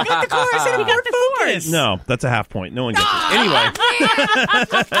 I got the core. I said we got the focus. No, that's a half point. No one gets it. Anyway.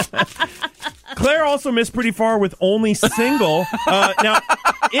 Claire also missed pretty far with only single. Now,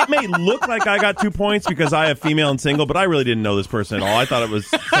 it may look like I got 2 points because I have female and single, but I really didn't know this person at all. I thought it was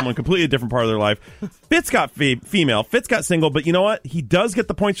someone completely different part of their life. Fitz got female. Fitz got single, but you know what? He does get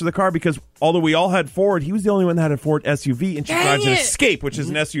the points for the car because although we all had Ford, he was the only one that had a Ford SUV, and she drives an Escape, which is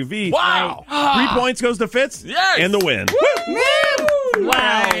an SUV. Wow. 3 points goes to Fitz, Yes. and the win.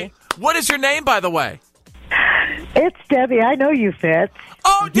 Wow. What is your name, by the way? It's Debbie. I know you, Fitz.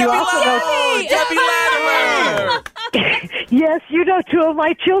 Oh, Debbie also Latimer! Debbie Latimer! Yes, you know 2 of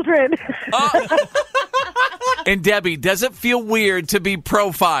my children. And Debbie, does it feel weird to be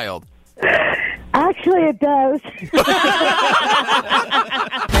profiled? Actually, it does.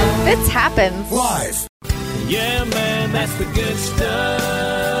 This happens. Live. Yeah, man, that's the good stuff.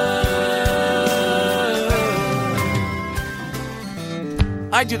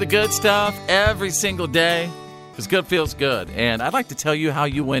 I do the good stuff every single day because good feels good. And I'd like to tell you how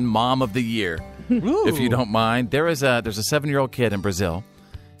you win Mom of the Year, if you don't mind. There's a 7-year-old kid in Brazil.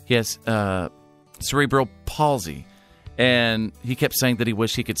 He has cerebral palsy, and he kept saying that he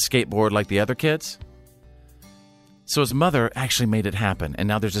wished he could skateboard like the other kids. So his mother actually made it happen, and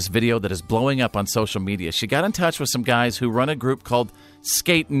now there's this video that is blowing up on social media. She got in touch with some guys who run a group called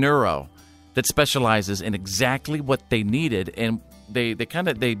Skate Neuro that specializes in exactly what they needed, and they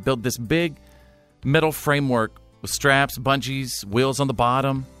build this big metal framework with straps, bungees, wheels on the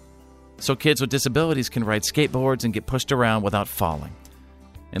bottom, so kids with disabilities can ride skateboards and get pushed around without falling.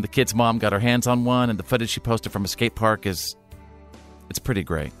 And the kid's mom got her hands on one, and the footage she posted from a skate park it's pretty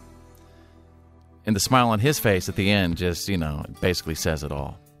great. And the smile on his face at the end just, it basically says it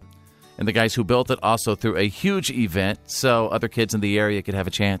all. And the guys who built it also threw a huge event so other kids in the area could have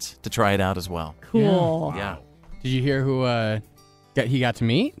a chance to try it out as well. Cool. Yeah. Did you hear who he got to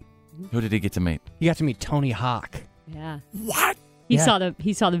meet? Who did he get to meet? He got to meet Tony Hawk. Yeah. What? He saw the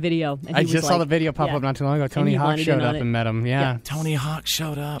video. And I just saw the video pop up not too long ago. Tony Hawk showed up and met him. Yeah. Tony Hawk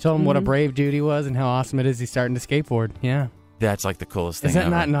showed up. Told him what a brave dude he was and how awesome it is he's starting to skateboard. Yeah. That's like the coolest thing Is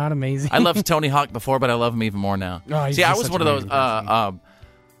that ever. not amazing? I loved Tony Hawk before, but I love him even more now. Oh, he's See, I just was such one a of those.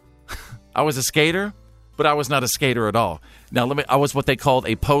 I was a skater, but I was not a skater at all. Now, I was what they called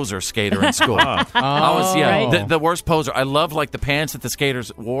a poser skater in school. I was right. the worst poser. I loved like the pants that the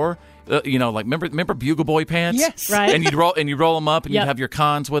skaters wore. Like remember Bugle Boy pants? Yes, right. And you'd roll them up, and Yep. you'd have your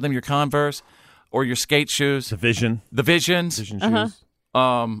cons with them, your Converse, or your skate shoes, The Visions. shoes,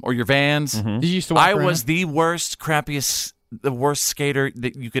 or your Vans. Did you used to walk I around? was the worst, crappiest, the worst skater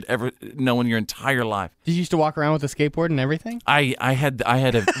that you could ever know in your entire life. Did you used to walk around with a skateboard and everything? I had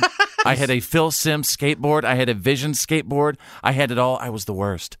a Phil Simms skateboard. I had a Vision skateboard. I had it all. I was the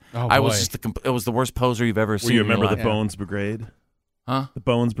worst. Oh, I was boy. just it was the worst poser you've ever Were seen. you a in your member of the life. Bones Brigade? Huh? The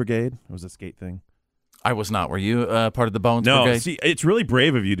Bones Brigade? It was a skate thing. I was not. Were you part of the Bones No, Brigade? see, it's really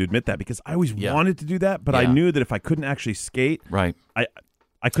brave of you to admit that because I always wanted to do that, but I knew that if I couldn't actually skate, right,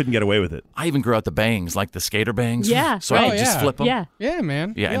 I couldn't get away with it. I even grew out the bangs, like the skater bangs. Yeah. So I could just flip them. Yeah,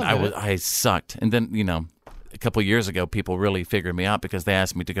 man. Yeah, and I sucked. And then, a couple of years ago, people really figured me out because they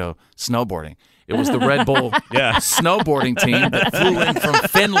asked me to go snowboarding. It was the Red Bull snowboarding team that flew in from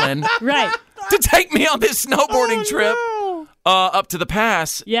Finland to take me on this snowboarding trip up to the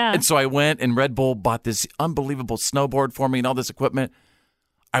pass. Yeah. And so I went, and Red Bull bought this unbelievable snowboard for me and all this equipment.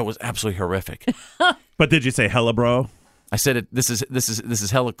 I was absolutely horrific. But did you say hella, bro? I said, "This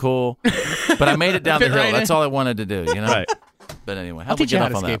is hella cool," but I made it down the hill. That's all I wanted to do, Right. But anyway, I'll how'd we teach you get how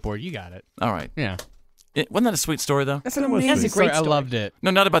off to on that? skateboard. You got it. All right. Yeah. Wasn't that a sweet story, though? That's an amazing That's a great story. I loved it.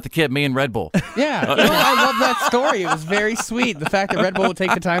 No, not about the kid. Me and Red Bull. Yeah. No, I love that story. It was very sweet. The fact that Red Bull would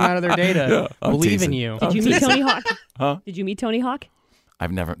take the time out of their day to believe in you. Did you meet Tony Hawk? Huh? Did you meet Tony Hawk?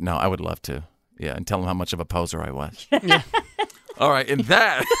 I've never. No, I would love to. Yeah, and tell him how much of a poser I was. All right, and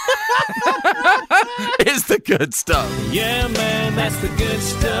that is the good stuff. Yeah, man, that's the good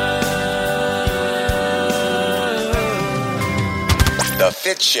stuff. The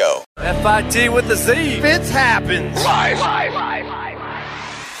Fitz Show. F-I-T with the Z. Fitz happens. Live.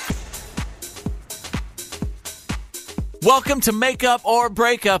 Welcome to Makeup or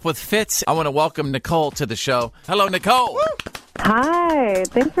Breakup with Fitz. I want to welcome Nicole to the show. Hello, Nicole. Hi,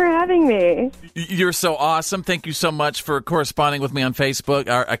 thanks for having me. You're so awesome. Thank you so much for corresponding with me on Facebook.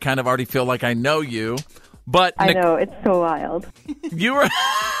 I kind of already feel like I know you. But I know, it's so wild.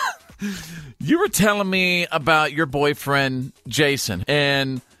 You were telling me about your boyfriend, Jason.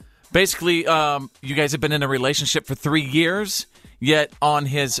 And basically, you guys have been in a relationship for 3 years, yet on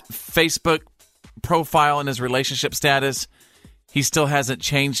his Facebook profile and his relationship status, he still hasn't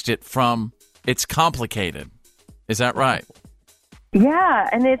changed it from "it's complicated." Is that right? Yeah,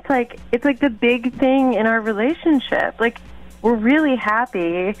 and it's like the big thing in our relationship. Like, we're really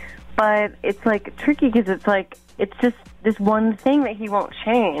happy, but it's like tricky because it's just this one thing that he won't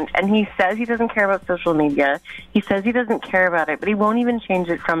change. And he says he doesn't care about social media. He says he doesn't care about it, but he won't even change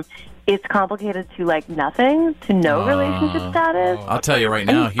it from "it's complicated" to like nothing to no relationship status. I'll tell you right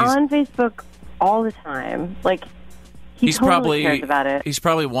now, he's on Facebook all the time. Like, he's totally probably cares about it. He's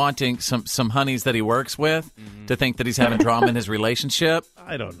probably wanting some honeys that he works with to think that he's having drama in his relationship.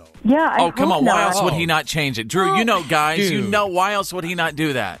 I don't know. Yeah. Oh, come on. Why not. else would he not change it? Drew, you know guys. Dude. You know why else would he not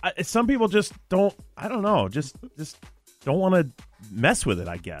do that? Some people just don't. I don't know. Just don't want to mess with it,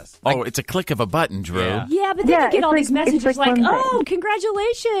 I guess. Oh, it's a click of a button, Drew. Yeah, but then you get all these messages like, one "Oh, thing.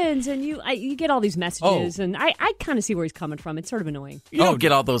 congratulations," and you get all these messages, and I kind of see where he's coming from. It's sort of annoying. You don't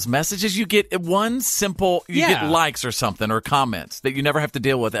get all those messages. You get one simple, you get likes or something or comments that you never have to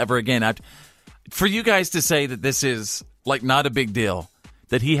deal with ever again. For you guys to say that this is like not a big deal,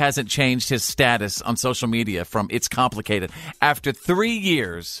 that he hasn't changed his status on social media from "it's complicated" after 3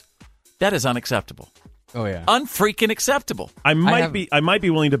 years, that is unacceptable. Oh yeah, unfreaking acceptable. I might be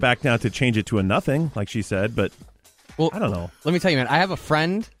willing to back down to change it to a nothing, like she said, but I don't know. Let me tell you, man. I have a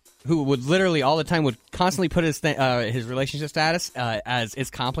friend who would literally all the time would constantly put his relationship status as "it's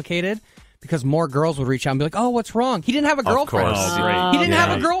complicated" because more girls would reach out and be like, "Oh, what's wrong?" He didn't have a girlfriend. Of course. He didn't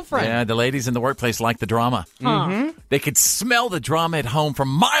have a girlfriend. Yeah, the ladies in the workplace like the drama. They could smell the drama at home from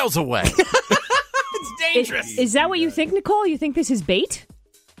miles away. It's dangerous. Is that what you think, Nicole? You think this is bait?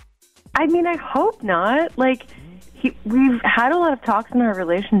 I mean, I hope not. Like, we've had a lot of talks in our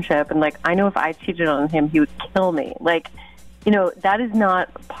relationship, and like, I know if I cheated on him, he would kill me. Like, that is not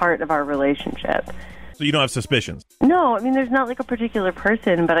part of our relationship. So you don't have suspicions? No, I mean, there's not like a particular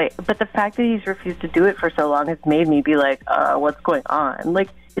person, but the fact that he's refused to do it for so long has made me be like, what's going on? Like,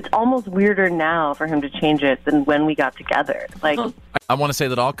 it's almost weirder now for him to change it than when we got together. Like, I want to say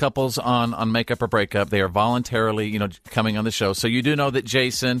that all couples on Makeup or Breakup, they are voluntarily, coming on the show. So you do know that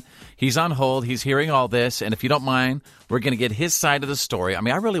Jason, he's on hold. He's hearing all this. And if you don't mind, we're going to get his side of the story. I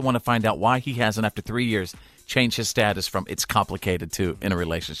mean, I really want to find out why he hasn't, after 3 years, changed his status from "it's complicated" to "in a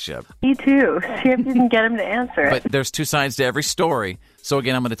relationship." Me too. See if you can get him to answer it. But there's two sides to every story. So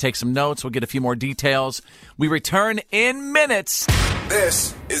again, I'm going to take some notes. We'll get a few more details. We return in minutes.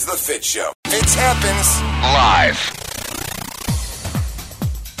 This is the Fitz Show. Fitz happens live.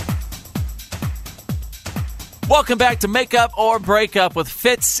 Welcome back to Makeup or Breakup with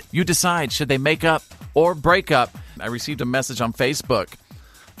Fitz. You decide, should they make up or break up? I received a message on Facebook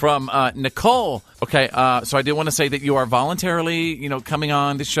from Nicole. Okay, so I do want to say that you are voluntarily, coming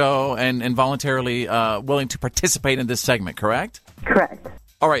on the show and voluntarily willing to participate in this segment, correct? Correct.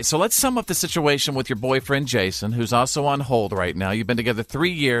 All right, so let's sum up the situation with your boyfriend, Jason, who's also on hold right now. You've been together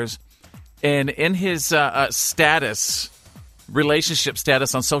 3 years, and in his relationship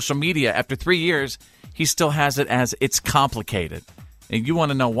status on social media, after 3 years, he still has it as it's complicated. And you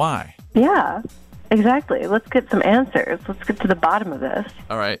want to know why. Yeah, exactly. Let's get some answers. Let's get to the bottom of this.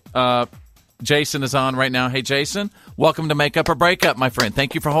 All right. Jason is on right now. Hey, Jason, welcome to Make Up or Break Up, my friend.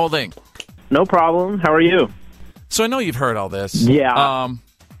 Thank you for holding. No problem. How are you? So I know you've heard all this. Yeah.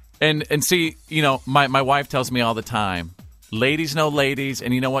 And see, you know, my wife tells me all the time, ladies know ladies,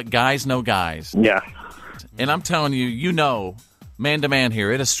 and you know what? Guys know guys. Yeah. And I'm telling you, you know, man to man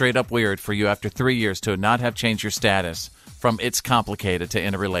here, it is straight up weird for you after 3 years to not have changed your status from it's complicated to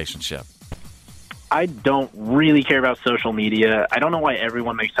in a relationship. I don't really care about social media. I don't know why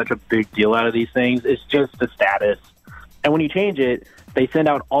everyone makes such a big deal out of these things. It's just the status. And when you change it, they send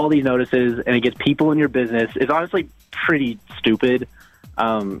out all these notices, and it gets people in your business. It's honestly pretty stupid.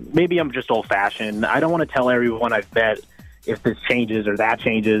 Maybe I'm just old-fashioned. I don't want to tell everyone I've met if this changes or that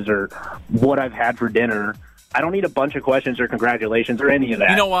changes or what I've had for dinner. I don't need a bunch of questions or congratulations or any of that.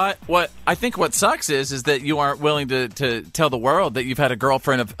 You know what? I think what sucks is that you aren't willing to tell the world that you've had a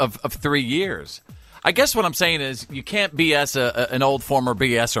girlfriend of 3 years. I guess what I'm saying is you can't BS an old former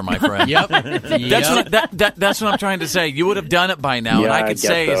BSer, my friend. Yep. That's what I'm trying to say. You would have done it by now. Yeah, and I I could guess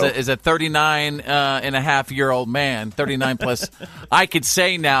say so. as a 39 and a half year old man, 39 plus, I could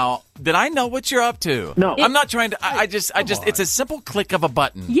say now that I know what you're up to. No. I'm not trying to. I just. It's a simple click of a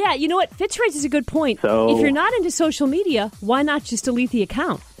button. Yeah, you know what? Fitz raises a good point. So- if you're not into social media, why not just delete the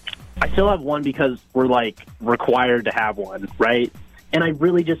account? I still have one because we're, like, required to have one, right? And I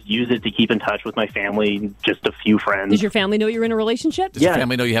really just use it to keep in touch with my family, just a few friends. Does your family know you're in a relationship? Does your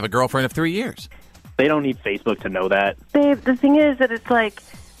family know you have a girlfriend of 3 years? They don't need Facebook to know that. Babe, the thing is that it's like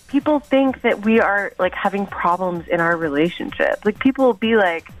people think that we are like having problems in our relationship. Like people will be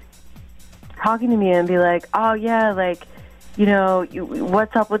like talking to me and be like, "Oh yeah, like you know,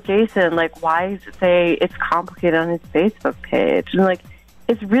 what's up with Jason? Like why does it say it's complicated on his Facebook page?" And like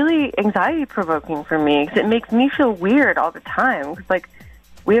it's really anxiety provoking for me because it makes me feel weird all the time. Because like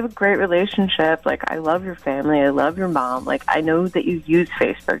we have a great relationship. Like I love your family. I love your mom. Like I know that you use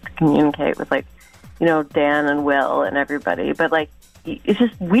Facebook to communicate with like, you know, Dan and Will and everybody. But like it's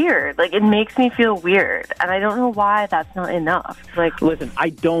just weird. Like it makes me feel weird, and I don't know why that's not enough. Like, listen, I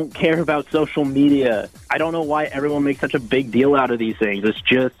don't care about social media. I don't know why everyone makes such a big deal out of these things. It's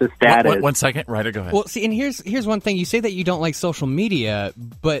just a status. One second, Ryder, go ahead. Well, see, and here's one thing. You say that you don't like social media,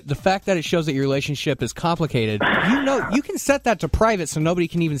 but the fact that it shows that your relationship is complicated, you know, you can set that to private so nobody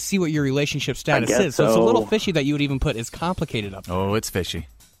can even see what your relationship status is. So it's a little fishy that you would even put "is complicated" up there. Oh, it's fishy.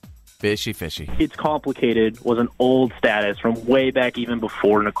 Fishy. It's complicated was an old status from way back even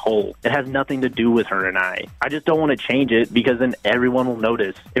before Nicole. It has nothing to do with her and I. I just don't want to change it because then everyone will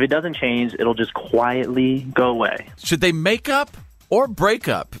notice. If it doesn't change, it'll just quietly go away. Should they make up or break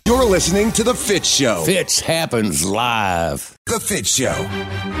up? You're listening to The Fitz Show. Fitz happens live. The Fitz Show.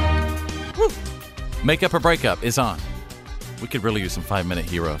 Make up or break up is on. We could really use some 5-minute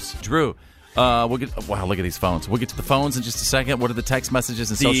heroes. Drew, wow, look at these phones. We'll get to the phones in just a second. What are the text messages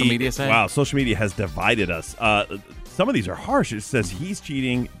and social media saying? Wow, social media has divided us. Some of these are harsh. It says he's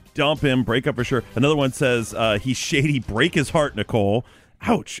cheating, dump him, break up for sure. Another one says he's shady, break his heart, Nicole.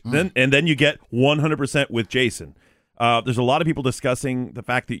 Ouch. Then you get 100% with Jason. There's a lot of people discussing the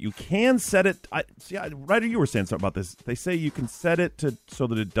fact that you can set it. Ryder, you were saying something about this. They say you can set it so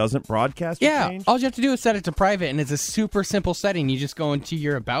that it doesn't broadcast. Yeah, change. all you have to do is set it to private, and it's a super simple setting. You just go into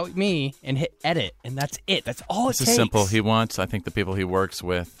your About Me and hit Edit, and that's it. That's all it takes. It's simple. He wants, I think, the people he works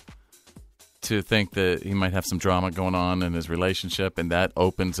with to think that he might have some drama going on in his relationship, and that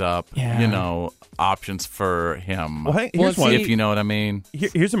opens up, options for him. Well, here's one. If you know what I mean.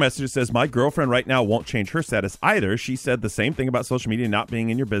 Here's a message that says, my girlfriend right now won't change her status either. She said the same thing about social media not being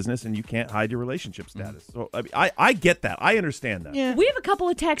in your business, and you can't hide your relationship status. So I get that. I understand that. Yeah. We have a couple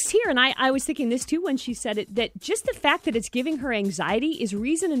of texts here, and I was thinking this too when she said it, that just the fact that it's giving her anxiety is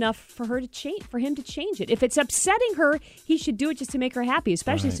reason enough for him to change it. If it's upsetting her, he should do it just to make her happy,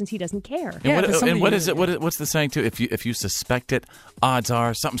 especially since he doesn't care. And what is it? What's the saying too? If you suspect it, odds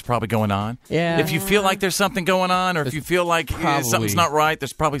are something's probably going on. Yeah. If you feel like there's something going on, or if you feel like something's not right,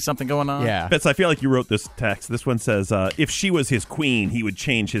 there's probably something going on. Yeah. Fitz, I feel like you wrote this text. This one says, if she was his queen, he would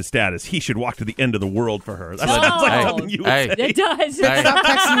change his status. He should walk to the end of the world for her. That's like something you would say. It does. Stop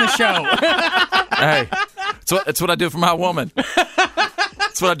texting the show. Hey, that's what I do for my woman.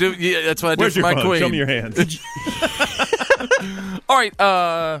 That's what I do. Yeah, that's what I do Where's for your my phone? queen. Show me your hands. All right.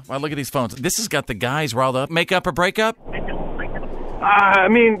 Wow, look at these phones. This has got the guys riled up. Make up or break up? I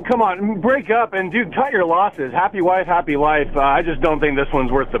mean, come on, break up and dude, cut your losses. Happy wife, happy life. I just don't think this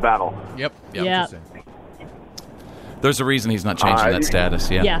one's worth the battle. Yep. Yeah. There's a reason he's not changing that status.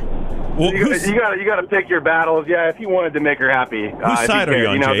 Yeah. Yeah. Well, you got to pick your battles. Yeah, if you wanted to make her happy. Whose side are you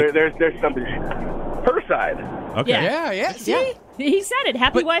on, Jake? Jake? There's something. her side. Okay. Yeah. See? He said it.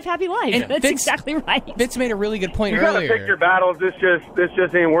 Happy wife, happy life. And That's Fitz- exactly right. Fitz made a really good point You gotta earlier. pick your battles. This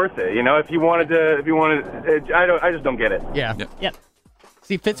just ain't worth it. You know, if you wanted, I just don't get it. Yeah. Yep.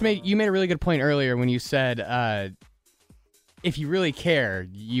 See, you made a really good point earlier when you said if you really care,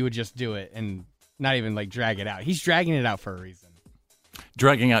 you would just do it and not even like drag it out. He's dragging it out for a reason.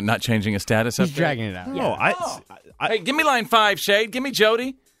 Dragging out, not changing a status. He's up there? dragging it out. No, Hey, give me line 5, Shade. Give me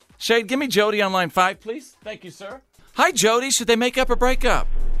Jody. Shade, give me Jody on line 5, please. Thank you, sir. Hi, Jody. Should they make up or break up?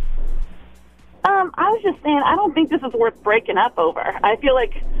 I was just saying, I don't think this is worth breaking up over. I feel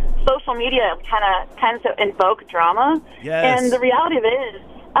like social media kind of tends to invoke drama. Yes. And the reality of it is,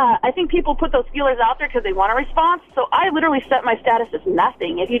 I think people put those feelers out there because they want a response. So I literally set my status as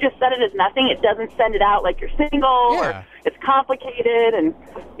nothing. If you just set it as nothing, it doesn't send it out like you're single or it's complicated. And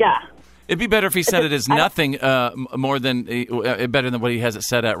It'd be better if he said it as nothing more than better than what he has it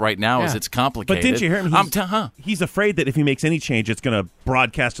set at right now. Is it's complicated. But didn't you hear him? He's afraid that if he makes any change, it's going to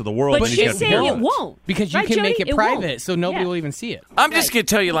broadcast to the world. But and he's she's got to saying deal it with won't. Because you Right, can Jody? make it It private, won't. so nobody will even see it. I'm just going to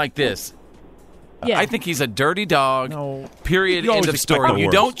tell you like this. Yeah. I think he's a dirty dog. Period. You always End of expect story. the You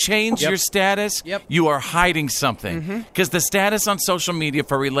worst. don't change Yep. your status. Yep. You are hiding something. Because the status on social media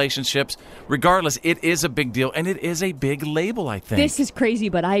for relationships, regardless, it is a big deal and it is a big label. I think. This is crazy,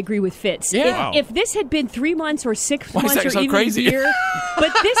 but I agree with Fitz. Yeah. If, Wow. if this had been 3 months or 6 Why is months that or so even crazy? a year,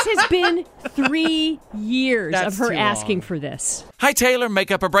 but this has been 3 years That's of her too asking long. for this. Hi, Taylor. Make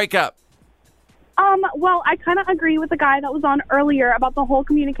up or break up? Well, I kind of agree with the guy that was on earlier about the whole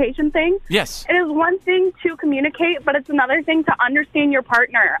communication thing. Yes. It is one thing to communicate, but it's another thing to understand your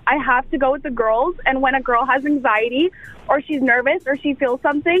partner. I have to go with the girls, and when a girl has anxiety or she's nervous or she feels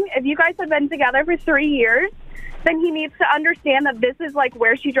something, if you guys have been together for 3 years, then he needs to understand that this is like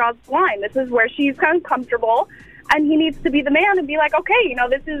where she draws the line. This is where she's uncomfortable, and he needs to be the man and be like, okay, you know,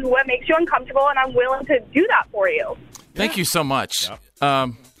 this is what makes you uncomfortable, and I'm willing to do that for you. Thank you so much.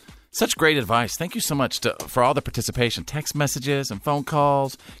 Such great advice. Thank you so much for all the participation, text messages and phone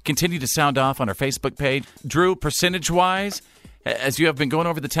calls. Continue to sound off on our Facebook page. Drew, percentage-wise, as you have been going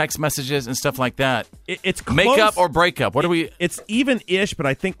over the text messages and stuff like that, it's close. make up or break up. What are we? It's even-ish, but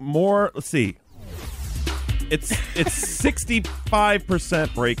I think more. Let's see. It's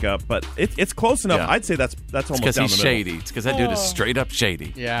 65% breakup, but it's close enough. Yeah. I'd say that's almost because down he's the middle. shady. It's because that dude is straight up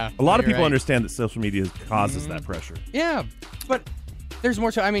shady. Yeah. A lot of you're people right. understand that social media causes that pressure. Yeah, but there's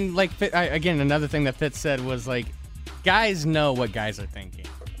more to. I mean, like again, another thing that Fitz said was like, guys know what guys are thinking,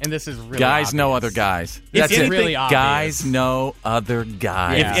 and this is really guys obvious. know other guys. It's That's it. really obvious. Guys know other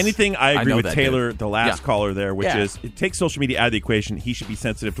guys. If anything, I agree know with that, Taylor, dude. the last Yeah. caller there, which Yeah. is it takes social media out of the equation. He should be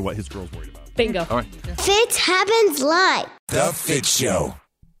sensitive to what his girl's worried about. Bingo. All right. Fitz happens live. The Fitz Show.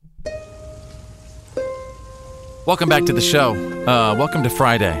 Welcome back to the show. Welcome to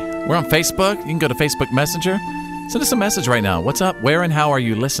Friday. We're on Facebook. You can go to Facebook Messenger. Send us a message right now. What's up? Where and how are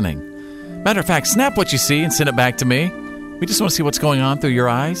you listening? Matter of fact, snap what you see and send it back to me. We just want to see what's going on through your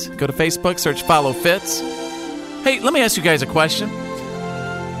eyes. Go to Facebook, search Follow Fitz. Hey, let me ask you guys a question.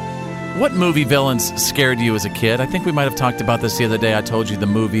 What movie villains scared you as a kid? I think we might have talked about this the other day. I told you the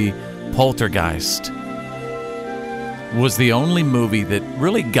movie Poltergeist was the only movie that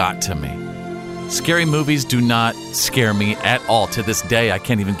really got to me. Scary movies do not scare me at all. To this day, I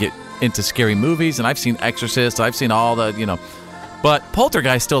can't even get into scary movies, and I've seen Exorcist, I've seen all the, but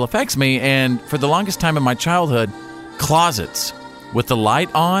Poltergeist still affects me, and for the longest time in my childhood, closets with the light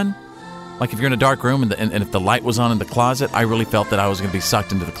on, like if you're in a dark room and if the light was on in the closet, I really felt that I was going to be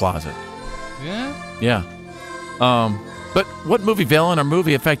sucked into the closet. Yeah? Yeah. But what movie villain or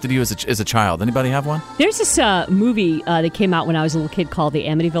movie affected you as a child? Anybody have one? There's this movie that came out when I was a little kid called The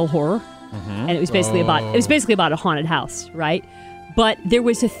Amityville Horror, and it was basically about a haunted house, right? But there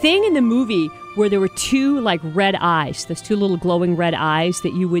was a thing in the movie where there were two like red eyes, those two little glowing red eyes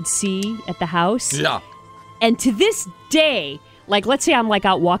that you would see at the house. Yeah. And to this day, like let's say I'm like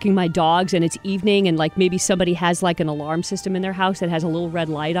out walking my dogs and it's evening and like maybe somebody has like an alarm system in their house that has a little red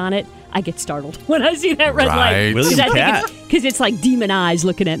light on it, I get startled when I see that red light. William Catt. Because it's like demon eyes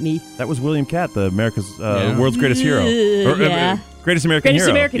looking at me. That was William Catt, the world's greatest hero. Yeah. Greatest American Greatest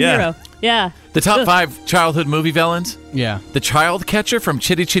hero. American hero. Yeah. The top 5 childhood movie villains? Yeah. The Child Catcher from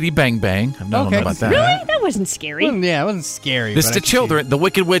Chitty Chitty Bang Bang. I don't know about that. Really? That wasn't scary. Yeah, it wasn't scary. The Children, the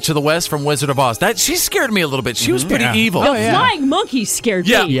Wicked Witch of the West from Wizard of Oz. She scared me a little bit. She was pretty evil. The flying monkey scared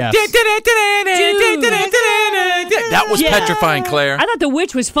me. Yeah. That was petrifying, Claire. I thought the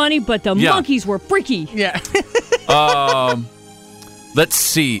witch was funny, but the monkeys were freaky. Yeah. Let's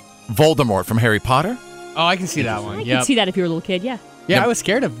see. Voldemort from Harry Potter. Oh, I can see that one. You can see that if you're a little kid, yeah. Yeah, I was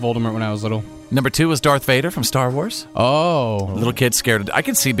scared of Voldemort when I was little. Number 2 was Darth Vader from Star Wars. Oh. Little kid scared. I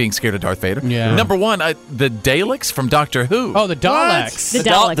could see being scared of Darth Vader. Yeah. Number 1, the Daleks from Doctor Who. Oh, the Daleks. The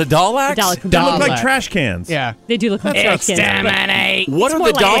Daleks. The Daleks? The Daleks. They look like trash cans. Yeah. They do look like trash cans. Exterminate. What It's are more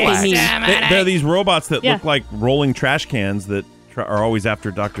the like what they Daleks? mean. They're these robots that Yeah. look like rolling trash cans that are always after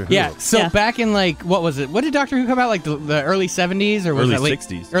Doctor Who. Yeah, so Yeah. back in what was it? What did Doctor Who come out, like the early 70s? Or was Early that late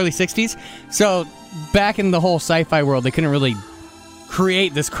 60s. Early 60s. So back in the whole sci-fi world, they couldn't really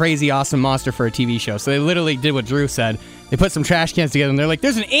create this crazy awesome monster for a TV show. So they literally did what Drew said. They put some trash cans together and they're like,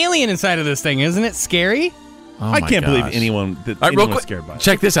 there's an alien inside of this thing. Isn't it scary? Oh I my can't believe gosh. anyone All right, real anyone's quick, scared by it.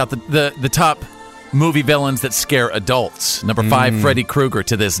 check this out. The top movie villains that scare adults. Number 5, Freddy Krueger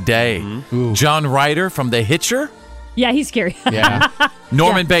to this day. John Ryder from The Hitcher. Yeah, he's scary. Yeah.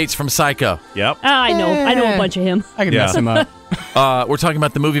 Norman Bates from Psycho. Yep. I know a bunch of him. I can mess him up. We're talking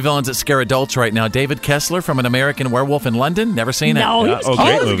about the movie villains that scare adults right now. David Kessler from An American Werewolf in London. Never seen it. No, he was Oh, cute.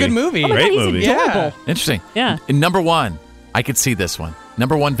 great It's a movie. good movie. Oh my Great God, movie. he's adorable. Interesting. Yeah. And number 1, I could see this one.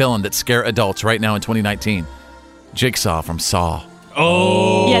 Number 1 villain that scare adults right now in 2019. Jigsaw from Saw.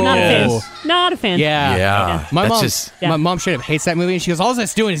 Oh, Yeah, not a yes. fan. Not a fan. Yeah. Yeah. My That's mom, just Yeah. my mom straight up hates that movie, and she goes, all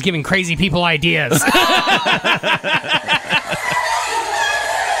that's doing is giving crazy people ideas.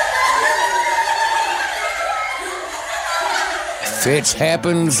 Fitz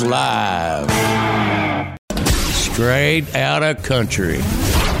happens live. Straight out of country.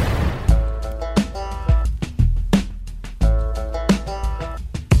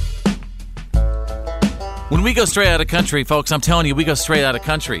 when we go straight out of country, folks, I'm telling you, we go straight out of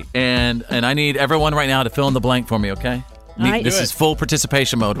country. And I need everyone right now to fill in the blank for me, okay? All right. This Do is it. full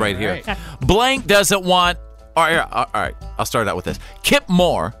participation mode right here. right. Blank doesn't want... All right, I'll start out with this. Kip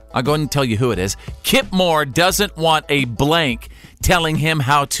Moore, I'll go ahead and tell you who it is. Kip Moore doesn't want a blank telling him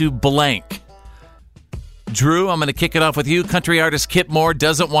how to blank. Drew, I'm going to kick it off with you. Country artist Kip Moore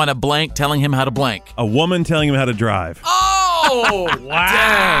doesn't want a blank telling him how to blank. A woman telling him how to drive. Oh,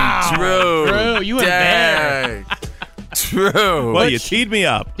 Wow. dang, Drew. Drew, you went there. Drew. Well, you teed me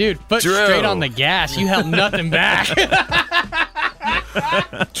up. Dude, foot Drew. straight on the gas. You held nothing back.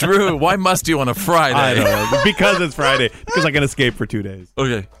 Drew, why must you on a Friday? I don't know. Because it's Friday. Because I can escape for 2 days.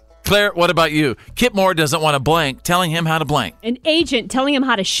 Okay. Claire, what about you? Kip Moore doesn't want a blank telling him how to blank. An agent telling him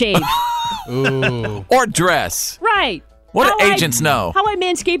how to shave. Ooh. Or dress. Right. What How do agents know? How I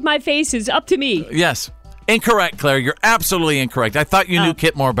manscape my face is up to me. Yes. Incorrect, Claire. You're absolutely incorrect. I thought you knew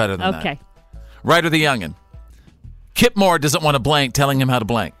Kip Moore better than that. Okay. Ryder the Youngin. Kip Moore doesn't want a blank telling him how to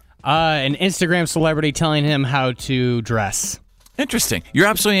blank. An Instagram celebrity telling him how to dress. Interesting. You're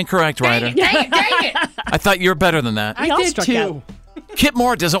absolutely incorrect, Ryder. Dang it. I thought you were better than that. We all did struck too. out. Kip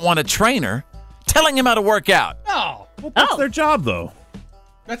Moore doesn't want a trainer telling him how to work out. No. Well, that's their job, though.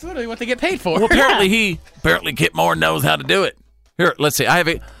 That's literally what they get paid for. Well, apparently Kip Moore knows how to do it. Here, let's see. I have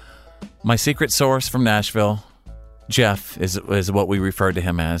my secret source from Nashville. Jeff is what we refer to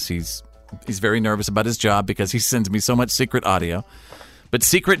him as. He's very nervous about his job because he sends me so much secret audio. But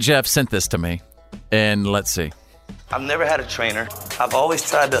Secret Jeff sent this to me, and let's see. I've never had a trainer. I've always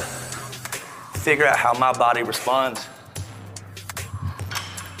tried to figure out how my body responds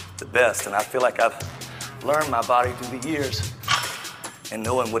the best, and I feel like I've learned my body through the years and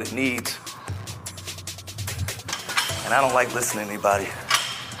knowing what it needs. And I don't like listening to anybody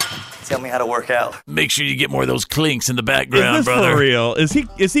tell me how to work out. Make sure you get more of those clinks in the Is background, this brother. for real? Is he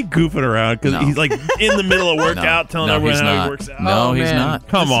goofing around? Because he's like in the middle of workout telling everyone he's how not. he works out. No, Oh, he's man. not.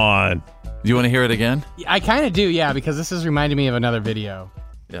 Come on. Do you want to hear it again? I kind of do, yeah, because this is reminding me of another video.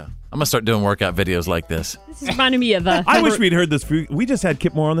 Yeah. I'm going to start doing workout videos like this. This is reminding me of I wish we'd heard this. We just had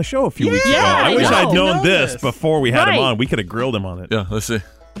Kip Moore on the show a few weeks ago. Yeah, I wish I I'd know. known this before we had him Right. on. We could have grilled him on it. Yeah, let's see.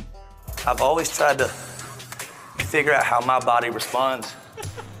 I've always tried to figure out how my body responds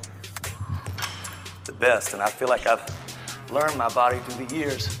the best, and I feel like I've learned my body through the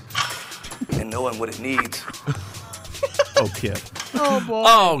years and knowing what it needs. Oh, Kip. Oh, boy.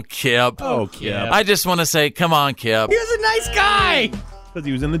 Oh, Kip. Oh, Kip. I just want to say, come on, Kip. He was a nice guy. Because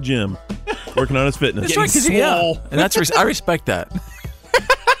he was in the gym working on his fitness. That's right, 'cause and that's I respect that. All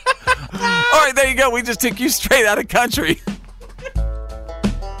right, there you go. We just took you straight out of country.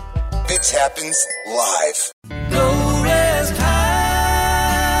 It happens live. Go rest high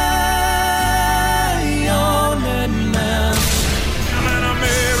on that mountain. I'm an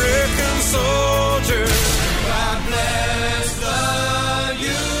American soldier. God bless the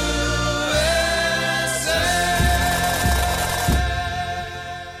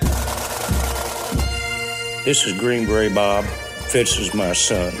USA. This is Green Beret Bob. Fitz is my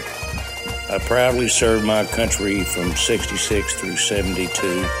son. I proudly served my country from 66 through 72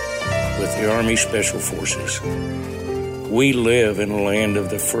 with the Army Special Forces. We live in a land of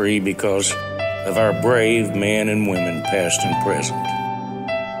the free because of our brave men and women, past and present.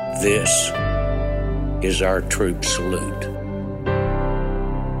 This is our troop salute.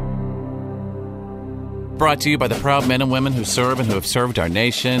 Brought to you by the proud men and women who serve and who have served our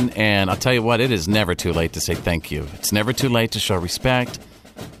nation. And I'll tell you what, it is never too late to say thank you. It's never too late to show respect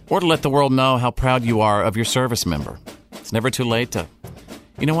or to let the world know how proud you are of your service member. It's never too late to,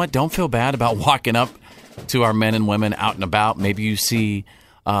 you know what, don't feel bad about walking up to our men and women out and about. Maybe you see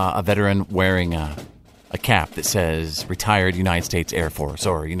a veteran wearing a cap that says retired United States Air Force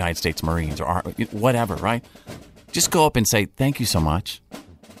or United States Marines or whatever, right? Just go up and say, thank you so much.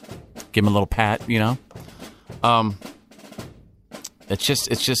 Give him a little pat, you know? It's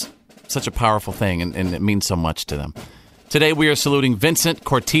just such a powerful thing, and it means so much to them. Today we are saluting Vincent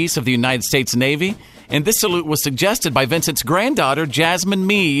Cortese of the United States Navy, and this salute was suggested by Vincent's granddaughter, Jasmine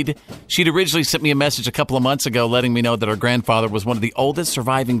Meade. She'd originally sent me a message a couple of months ago letting me know that her grandfather was one of the oldest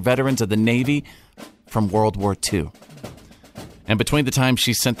surviving veterans of the Navy from World War II. And between the time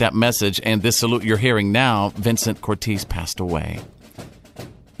she sent that message and this salute you're hearing now, Vincent Cortese passed away.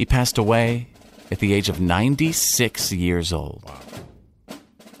 He passed away at the age of 96 years old.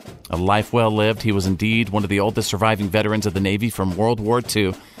 A life well lived. He was indeed one of the oldest surviving veterans of the Navy from World War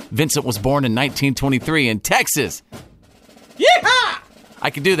II. Vincent was born in 1923 in Texas. Yeehaw! I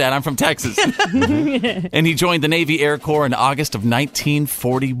can do that. I'm from Texas. And he joined the Navy Air Corps in August of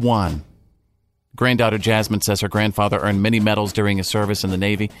 1941. Granddaughter Jasmine says her grandfather earned many medals during his service in the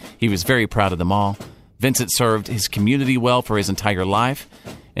Navy. He was very proud of them all. Vincent served his community well for his entire life.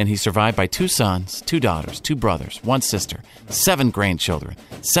 And he's survived by 2 sons, 2 daughters, 2 brothers, 1 sister, 7 grandchildren,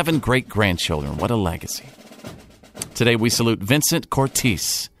 7 great-grandchildren. What a legacy. Today we salute Vincent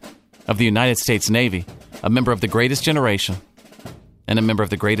Cortese of the United States Navy, a member of the greatest generation and a member of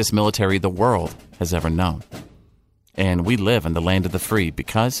the greatest military the world has ever known. And we live in the land of the free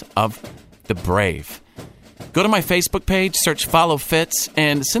because of the brave. Go to my Facebook page, search Follow Fitz,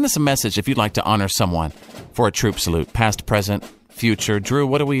 and send us a message if you'd like to honor someone for a troop salute, past, present, future. Drew,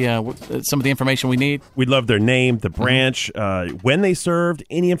 what do we? Some of the information we need? We'd love their name, the branch, when they served,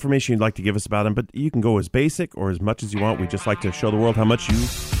 any information you'd like to give us about them. But you can go as basic or as much as you want. We just like to show the world how much you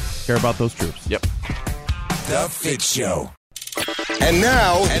care about those troops. Yep. The Fitz Show. And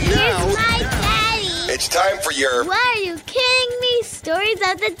now, Here's my daddy. it's time for your... Why are you kidding me? Stories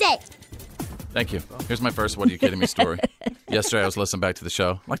of the day. Thank you. Here's my first "What Are You Kidding Me" story. Yesterday I was listening back to the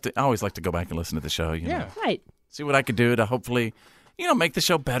show. I always like to go back and listen to the show. You know. Right. See what I could do to hopefully, make the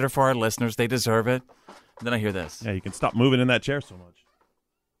show better for our listeners. They deserve it. And then I hear this. Yeah, you can stop moving in that chair so much.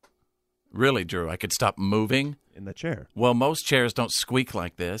 Really, Drew? I could stop moving? In the chair. Well, most chairs don't squeak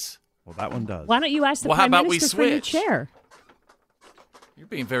like this. Well, that one does. Why don't you ask the Well, how Prime about we Minister for your switch? chair? You're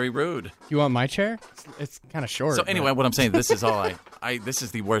being very rude. You want my chair? It's kind of short. So anyway, what I'm saying, this is all this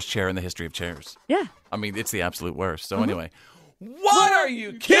is the worst chair in the history of chairs. Yeah. I mean, it's the absolute worst. So anyway, what are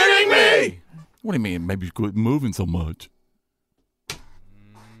you kidding me? What do you mean? Maybe you quit moving so much.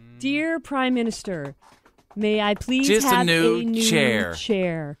 Dear Prime Minister, may I please Just have a new chair.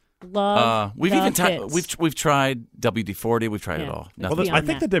 Love We've the even Fitz. we've tried WD-40. We've tried it all. Well, Nothing. I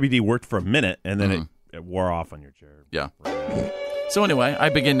think the WD worked for a minute, and then it wore off on your chair. Yeah. So anyway, I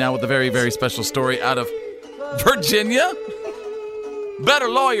begin now with a very, very special story out of Virginia. Better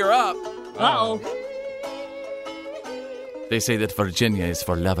lawyer up. Uh-oh. They say that Virginia is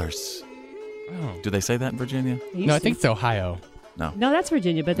for lovers. Oh. Do they say that in Virginia? No, I think it's Ohio. No. No, that's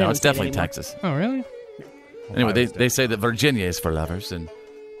Virginia, but they No, don't it's say it definitely anymore. Texas. Oh, really? Anyway, they say that Virginia is for lovers, and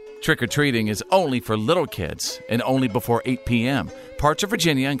trick-or-treating is only for little kids and only before 8 p.m. Parts of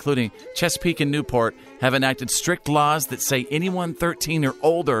Virginia, including Chesapeake and Newport, have enacted strict laws that say anyone 13 or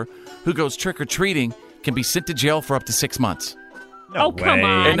older who goes trick-or-treating can be sent to jail for up to 6 months. No come way.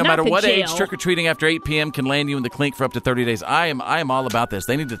 on. And no not matter the what jail. age, trick-or-treating after 8 p.m. can land you in the clink for up to 30 days. I am all about this.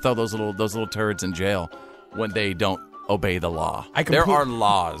 They need to throw those little turds in jail when they don't obey the law. There are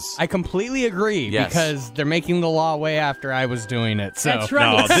laws. I completely agree Yes. because they're making the law way after I was doing it. So That's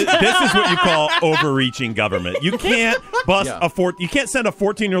right. No, this is what you call overreaching government. You can't you can't send a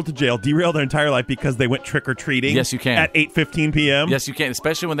 14-year-old to jail, derail their entire life because they went trick-or-treating. Yes, you can. At 8:15 p.m. Yes, you can,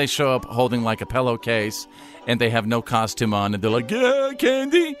 especially when they show up holding like a pillowcase and they have no costume on and they're like, yeah,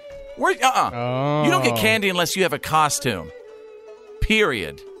 candy. Where? Oh. You don't get candy unless you have a costume.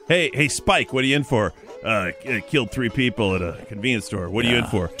 Period. Hey, Spike, what are you in for? Killed 3 people at a convenience store. What are you in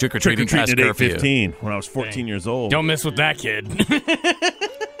for? Trick-or-treating past at curfew. 8:15 when I was 14 years old. don't mess with that kid.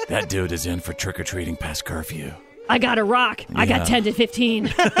 That dude is in for trick-or-treating past curfew. I got a rock. I got 10 to 15.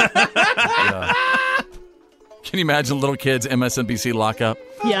 Can you imagine little kids MSNBC lockup?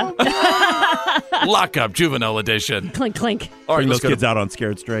 Yeah. Lock up, juvenile edition. Clink, clink. All right, Bring let's those go kids out on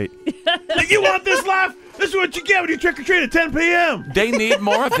Scared Straight. You want this life? This is what you get when you trick or treat at 10 p.m. They need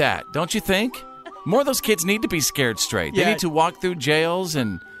more of that, don't you think? More of those kids need to be scared straight. They Yeah. need to walk through jails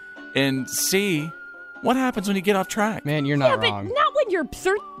and see what happens when you get off track. Man, you're Yeah, not but wrong. not when you're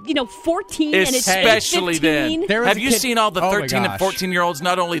 14 and it's Especially 15. then. Have you seen all the Oh my 13 and gosh. 14-year-olds,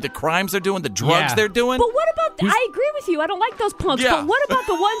 not only the crimes they're doing, the drugs Yeah. they're doing? But what about, I agree with you. I don't like those punks. Yeah. But what about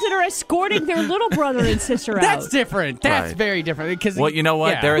the ones that are escorting their little brother and sister out? That's different. That's Right. very different. Because Well, you know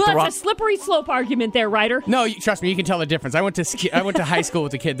what? Yeah. They're at Well, the wrong... that's a slippery slope argument there, Ryder. No, trust me, you can tell the difference. I went to high school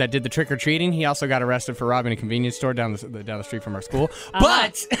with a kid that did the trick or treating. He also got arrested for robbing a convenience store down the street from our school.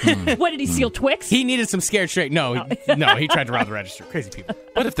 But What, did he steal Twix? he needed some scared straight. No, he tried to rob the register. Crazy people.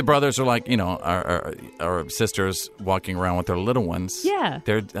 But if the brothers are like, our sisters walking around with their little ones, Yeah.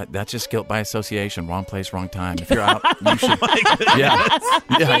 That's just guilt by association. Wrong place, wrong time. If you're out, you should. Yeah.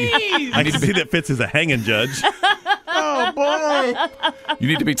 I need to see that Fitz is a hanging judge. Oh boy! You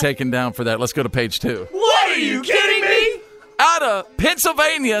need to be taken down for that. Let's go to page 2. What are you kidding me? Out of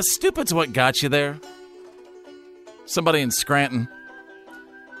Pennsylvania. Stupid's what got you there. Somebody in Scranton.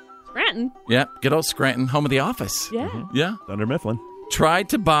 Scranton? Yeah, good old Scranton, home of The Office. Yeah. Yeah. Under Mifflin. Tried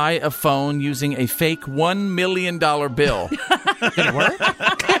to buy a phone using a fake $1 million bill. Did it work?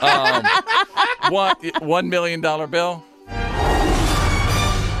 $1 million bill?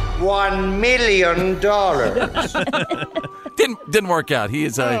 $1 million. Didn't work out. He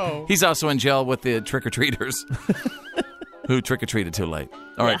is he's also in jail with the trick-or-treaters who trick-or-treated too late.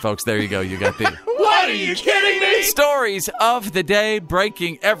 All right, folks, there you go. You got the What are you kidding me? stories of the day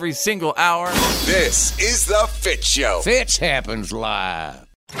breaking every single hour. This is the Fitz Show. Fitz happens live.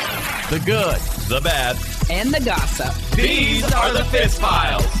 The good, The bad. And the gossip. These are the Fitz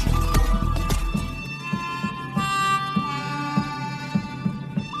Files.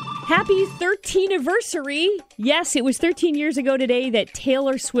 Happy 13th anniversary. Yes, it was 13 years ago today that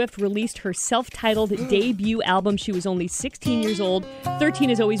Taylor Swift released her self-titled debut album. She was only 16 years old. 13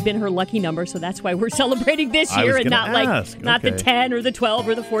 has always been her lucky number, so that's why we're celebrating this I year was and gonna not ask. not the Okay. 10 or the 12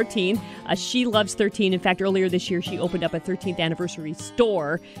 or the 14. She loves 13. In fact, earlier this year, she opened up a 13th anniversary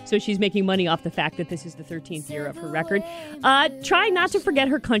store, so she's making money off the fact that this is the 13th year of her record. Try not to forget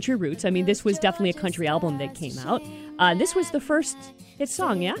her country roots. I mean, this was definitely a country album that came out. This was the first hit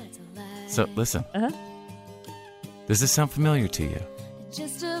song, yeah? So, listen. Uh-huh. Does this sound familiar to you?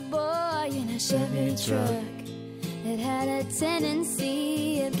 Just a boy in a Chevy truck that had a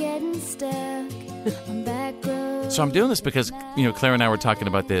tendency of getting stuck on back roads. So I'm doing this because, Claire and I were talking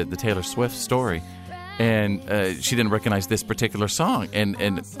about the Taylor Swift story, and she didn't recognize this particular song, and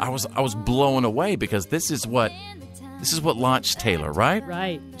I was blown away because this is what launched Taylor, right?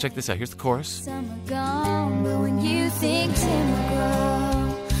 Right. Check this out. Here's the chorus. Summer gone, but when you think Tim McGraw,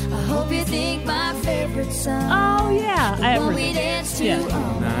 I hope you think my favorite song. Oh, yeah. The I one ever we did. danced to Yeah.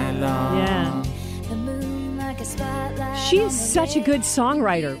 all night long. Yeah. The moon like a spotlight. She is such a good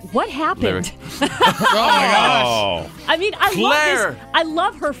songwriter. What happened? Oh my gosh! I mean, I Claire. love this. I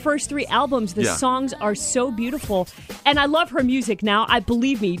love her first 3 albums. The Yeah. songs are so beautiful, and I love her music now. I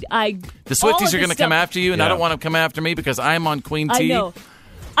believe me. The Swifties are going to come after you, and I Yeah. don't want them to come after me because I'm on Queen T. I know.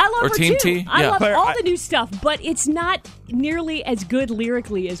 I love Or her Team too. T? I Yeah. love Claire, all the new stuff, but it's not nearly as good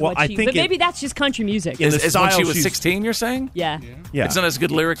lyrically as Well, what I she. think But it- maybe that's just country music. In the Is when style she was she's- 16, you're saying? Yeah. Yeah. It's not as good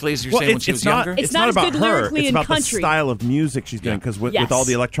lyrically as you're Well, saying when she was not, younger? It's not as about good her. lyrically It's in about the country. style of music she's doing because with Yes. all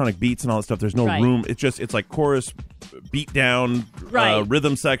the electronic beats and all that stuff, there's no Right. room. It's like chorus, beat down, Right.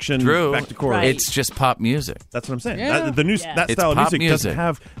 rhythm section, Drew, back to chorus. Right. It's just pop music. That's what I'm saying. Yeah. That It's style of pop music, music. doesn't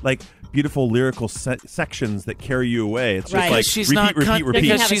have like beautiful lyrical sections that carry you away. It's just Right. like Because she's repeat, not repeat, coun- repeat.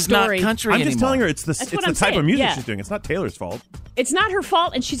 because have a she's not story. country I'm just anymore. telling her it's the That's it's what the I'm type saying, of music yeah. she's doing. It's not Taylor's fault. It's not her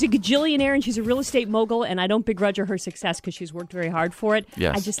fault, and she's a gajillionaire, and she's a real estate mogul, and I don't begrudge her success because she's worked very hard for it.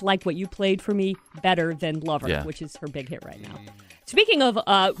 Yes. I just like what you played for me better than Lover, Yeah. which is her big hit right now. Speaking of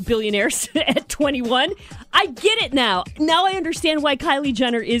billionaires at 21, I get it now. Now I understand why Kylie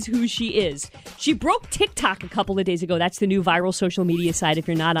Jenner is who she is. She broke TikTok a couple of days ago. That's the new viral social media site. If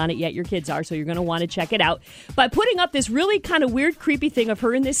you're not on it yet, your kids are, so you're going to want to check it out. By putting up this really kind of weird, creepy thing of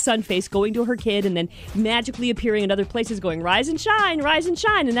her in this sun face going to her kid and then magically appearing in other places going, rise and shine,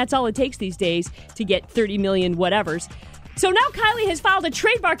 and that's all it takes these days to get 30 million whatevers. So now Kylie has filed a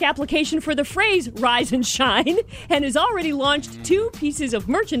trademark application for the phrase rise and shine and has already launched 2 pieces of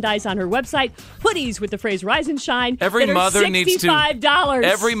merchandise on her website, hoodies with the phrase rise and shine. Every that are mother $65.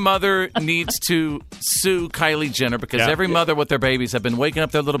 Every mother needs to sue Kylie Jenner because every mother with their babies have been waking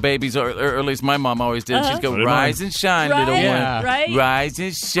up their little babies, or at least my mom always did. She'd go, rise and shine, little one. Right? Rise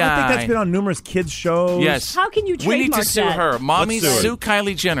and shine. I think that's been on numerous kids' shows. Yes. How can you trademark We need to sue that? her. Mommy, Let's sue her. sue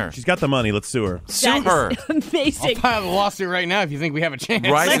Kylie Jenner. She's got the money. Let's sue her. Sue her. Amazing. I'll file a lawsuit right now if you think we have a chance.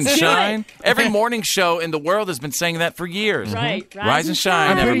 Rise and Let's do shine. it. Every morning show in the world has been saying that for years. Right. Rise and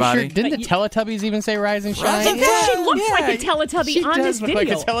shine, I'm pretty everybody. sure, didn't the Teletubbies even say rise and shine? Rise and She looks like a Teletubby she on does this look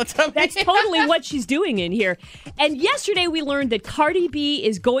video. like a Teletubby. That's totally what she's doing in here. And yesterday we learned that Cardi B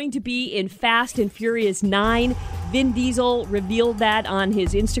is going to be in Fast and Furious 9. Vin Diesel revealed that on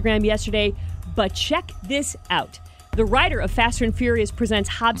his Instagram yesterday. But check this out. The writer of Fast and Furious Presents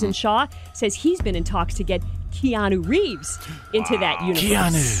Hobbs and Shaw says he's been in talks to get Keanu Reeves into that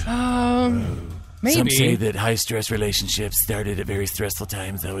universe. Maybe. Some say that high-stress relationships started at very stressful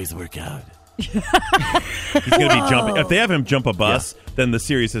times always work out. He's going to be jumping. If they have him jump a bus, then the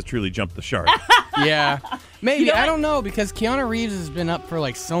series has truly jumped the shark. Yeah. Maybe. You know I what? don't know, because Keanu Reeves has been up for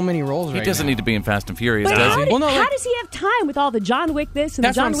like so many roles He right doesn't now. need to be in Fast and Furious, But does he? how does he have time with all the John Wick this and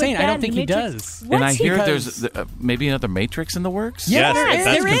That's the what John I'm Wick saying. that? I don't and think the he Matrix? does. And I What's he- hear there's maybe another Matrix in the works? Yes, that's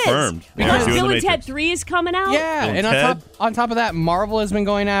there is. confirmed. Because They're doing Bill the and Ted Matrix. 3 is coming out. Yeah, Bill and and on top of that, Marvel has been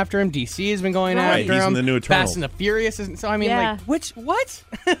going after him. DC has been going Right, after he's him. in the new Eternals. Fast and the Furious. So, I mean, Yeah. like, what?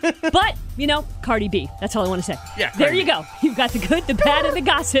 But, Cardi B. That's all I want to say. Yeah, There Cardi you go. You've got the good, the bad, and the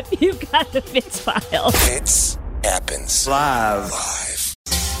gossip. You've got the Fitz file. Fitz happens live.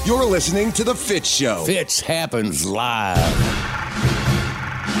 You're listening to The Fitz Show. Fitz happens live.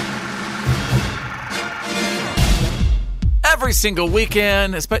 Every single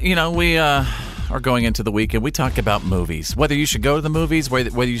weekend, we are going into the weekend. We talk about movies. Whether you should go to the movies,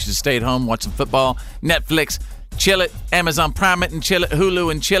 whether you should stay at home, watch some football, Netflix, chill it, Amazon Prime it and chill it,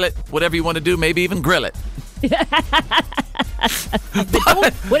 Hulu and chill it, whatever you want to do, maybe even grill it.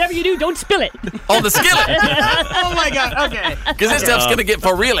 Whatever you do, don't spill it. On the skillet. Oh, my God. Okay. Because this stuff's going to get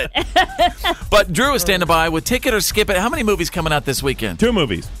for real it. But Drew is standing by with Ticket or Skip It. How many movies coming out this weekend? 2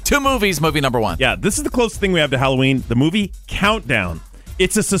 movies. 2 movies, movie number 1. Yeah, this is the closest thing we have to Halloween. The movie Countdown.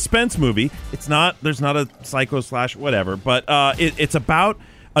 It's a suspense movie. There's not a psycho / whatever, but it's about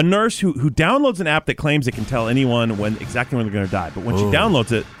a nurse who downloads an app that claims it can tell anyone exactly when they're going to die. But when she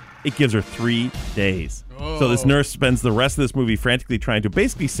downloads it, it gives her 3 days. So this nurse spends the rest of this movie frantically trying to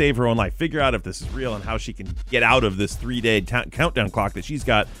basically save her own life, figure out if this is real and how she can get out of this 3-day countdown clock that she's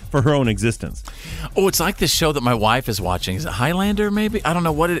got for her own existence. Oh, it's like this show that my wife is watching. Is it Highlander, maybe? I don't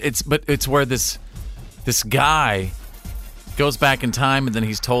know what but it's where this guy goes back in time and then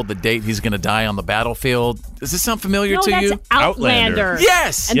he's told the date he's going to die on the battlefield. Does this sound familiar to you? That's Outlander.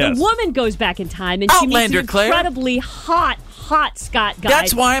 Yes! And Yes. the woman goes back in time and Outlander, she meets an Claire. incredibly hot Scott guy.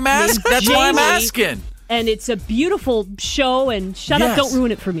 That's why I'm asking. named That's why I'm Jamie. asking. And it's a beautiful show, and shut up, Yes. don't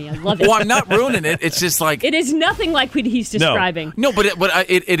ruin it for me. I love it. Well, I'm not ruining it. It's just like It is nothing like what he's describing. No, but it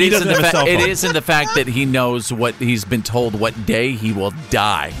He is doesn't in have a cell it phone. is in the fact that he knows what he's been told what day he will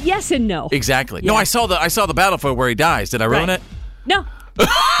die. Yes and no. Exactly. No, I saw the battlefield where he dies. Did I ruin Right. it? No.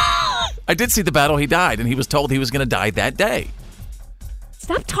 I did see the battle he died, and he was told he was going to die that day.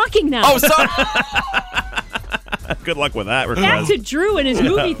 Stop talking now. Oh, sorry. Good luck with that. Back request. to Drew and his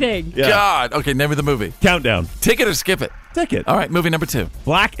movie thing. Yeah. God. Okay, name of the movie. Countdown. Ticket or Skip It? Ticket. All right, movie number 2.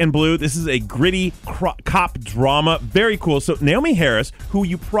 Black and Blue. This is a gritty cop drama. Very cool. So Naomi Harris, who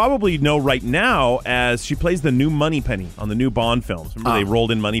you probably know right now as she plays the new Moneypenny on the new Bond films. Remember they rolled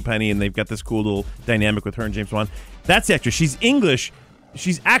in Moneypenny and they've got this cool little dynamic with her and James Bond. That's the actress. She's English.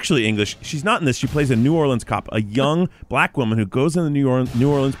 She's actually English. She's not in this. She plays a New Orleans cop, a young black woman who goes in the New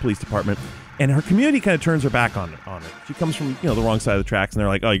Orleans Police Department, and her community kind of turns her back on it. She comes from the wrong side of the tracks, and they're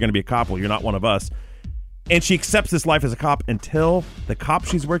like, "Oh, you're going to be a cop? Well, you're not one of us." And she accepts this life as a cop until the cop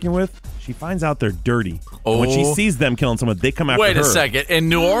she's working with, she finds out they're dirty. Oh. When she sees them killing someone, they come after her. Wait a second. In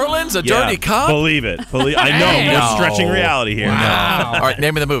New Orleans, a dirty cop? Believe it. I know. We're stretching reality here. Wow. All right,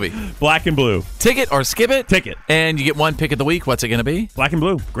 name of the movie. Black and Blue. Ticket or Skip It? Ticket. And you get one pick of the week. What's it going to be? Black and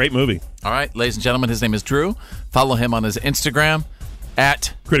Blue. Great movie. All right, ladies and gentlemen, his name is Drew. Follow him on his Instagram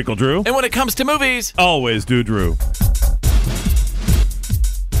at Critical Drew. And when it comes to movies, always do Drew.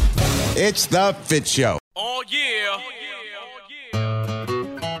 It's The Fitz Show. Oh, yeah.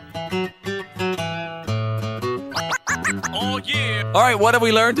 Oh, yeah. All right, what have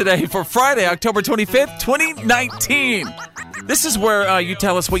we learned today for Friday, October 25th, 2019? This is where you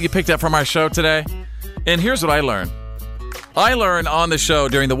tell us what you picked up from our show today. And here's what I learned. I learned on the show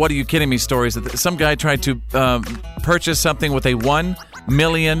during the What Are You Kidding Me stories that some guy tried to purchase something with a $1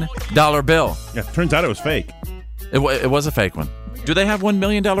 million bill. Yeah, turns out it was fake. It was a fake one. Do they have $1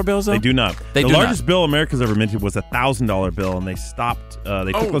 million bills, though? They do not. They the do largest not. bill America's ever minted was a $1,000 bill, and they stopped.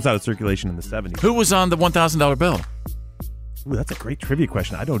 They took those out of circulation in the 70s. Who was on the $1,000 bill? Ooh, that's a great trivia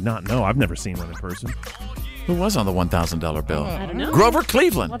question. I do not know. I've never seen one in person. Who was on the $1,000 bill? I don't know. Grover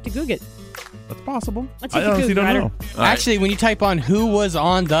Cleveland. We'll have to Google it. That's possible. Let's I see if you honestly Google don't it. know. Actually, when you type on who was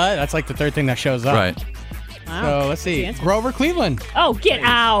on that's like the third thing that shows up. Right. Wow. So let's That's the see. answer. Grover Cleveland. Oh, get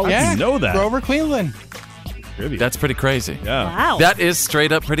out. Yeah. know that? Grover Cleveland. Trivia. That's pretty crazy. Yeah. Wow. That is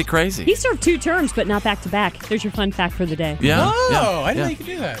straight up pretty crazy. He served 2 terms, but not back to back. There's your fun fact for the day. Yeah. Oh, yeah, I didn't yeah. know you could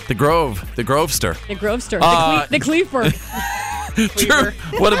do that. The Grovester. The Grovester. Uh, The Cleaver. Drew,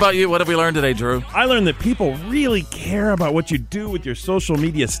 what about you? What have we learned today, Drew? I learned that people really care about what you do with your social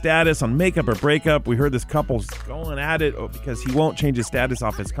media status on makeup or breakup. We heard this couple's going at it because he won't change his status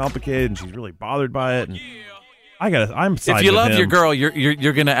off It's Complicated, and she's really bothered by it. And I'm siding If you with love him. your girl,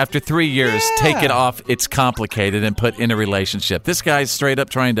 you're gonna after 3 years take it off. It's complicated and put in a relationship. This guy's straight up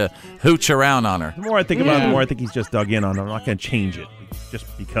trying to hooch around on her. The more I think about it, the more I think he's just dug in on it. I'm not going to change it just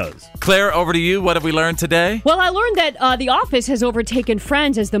because. Claire, over to you. What have we learned today? Well, I learned that The Office has overtaken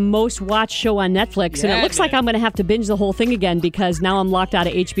Friends as the most watched show on Netflix, and it looks like I'm going to have to binge the whole thing again because now I'm locked out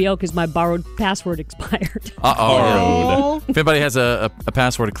of HBO because my borrowed password expired. Uh-oh. If anybody has a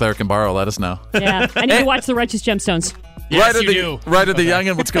password Claire can borrow, let us know. Yeah, I need to watch The Righteous Gemstones. Yes, Ryder you do. Ryder the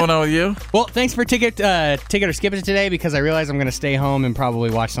Youngin, what's going on with you? Well, thanks for ticket or skip it today because I realize I'm going to stay home and probably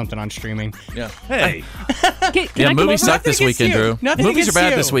watch something on streaming. Yeah. Hey. Can I come movies over? suck this Nothing weekend, against Drew. you. Nothing Movies are against bad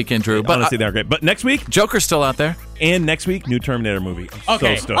you. this weekend, Drew. But Honestly, they're great. But next week, Joker's still out there. and next week, new Terminator movie. I'm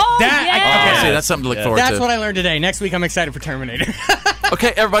Okay. so stoked. Oh, That- Okay, see, that's something to look forward That's to. what I learned today. Next week, I'm excited for Terminator.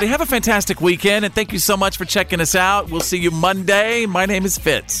 Okay, everybody, have a fantastic weekend, and thank you so much for checking us out. We'll see you Monday. My name is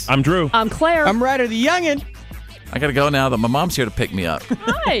Fitz. I'm Drew. I'm Claire. I'm Ryder the Youngin. I got to go now that my mom's here to pick me up.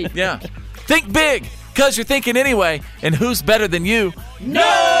 Hi. Yeah. Think big, because you're thinking anyway. And who's better than you?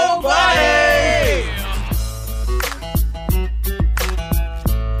 Nobody!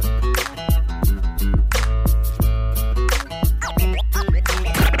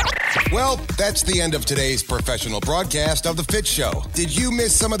 Well, that's the end of today's professional broadcast of The Fitz Show. Did you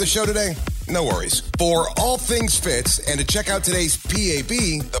miss some of the show today? No worries. For all things Fitz and to check out today's PAB,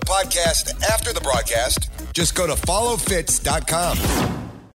 the podcast after the broadcast, just go to followfitz.com.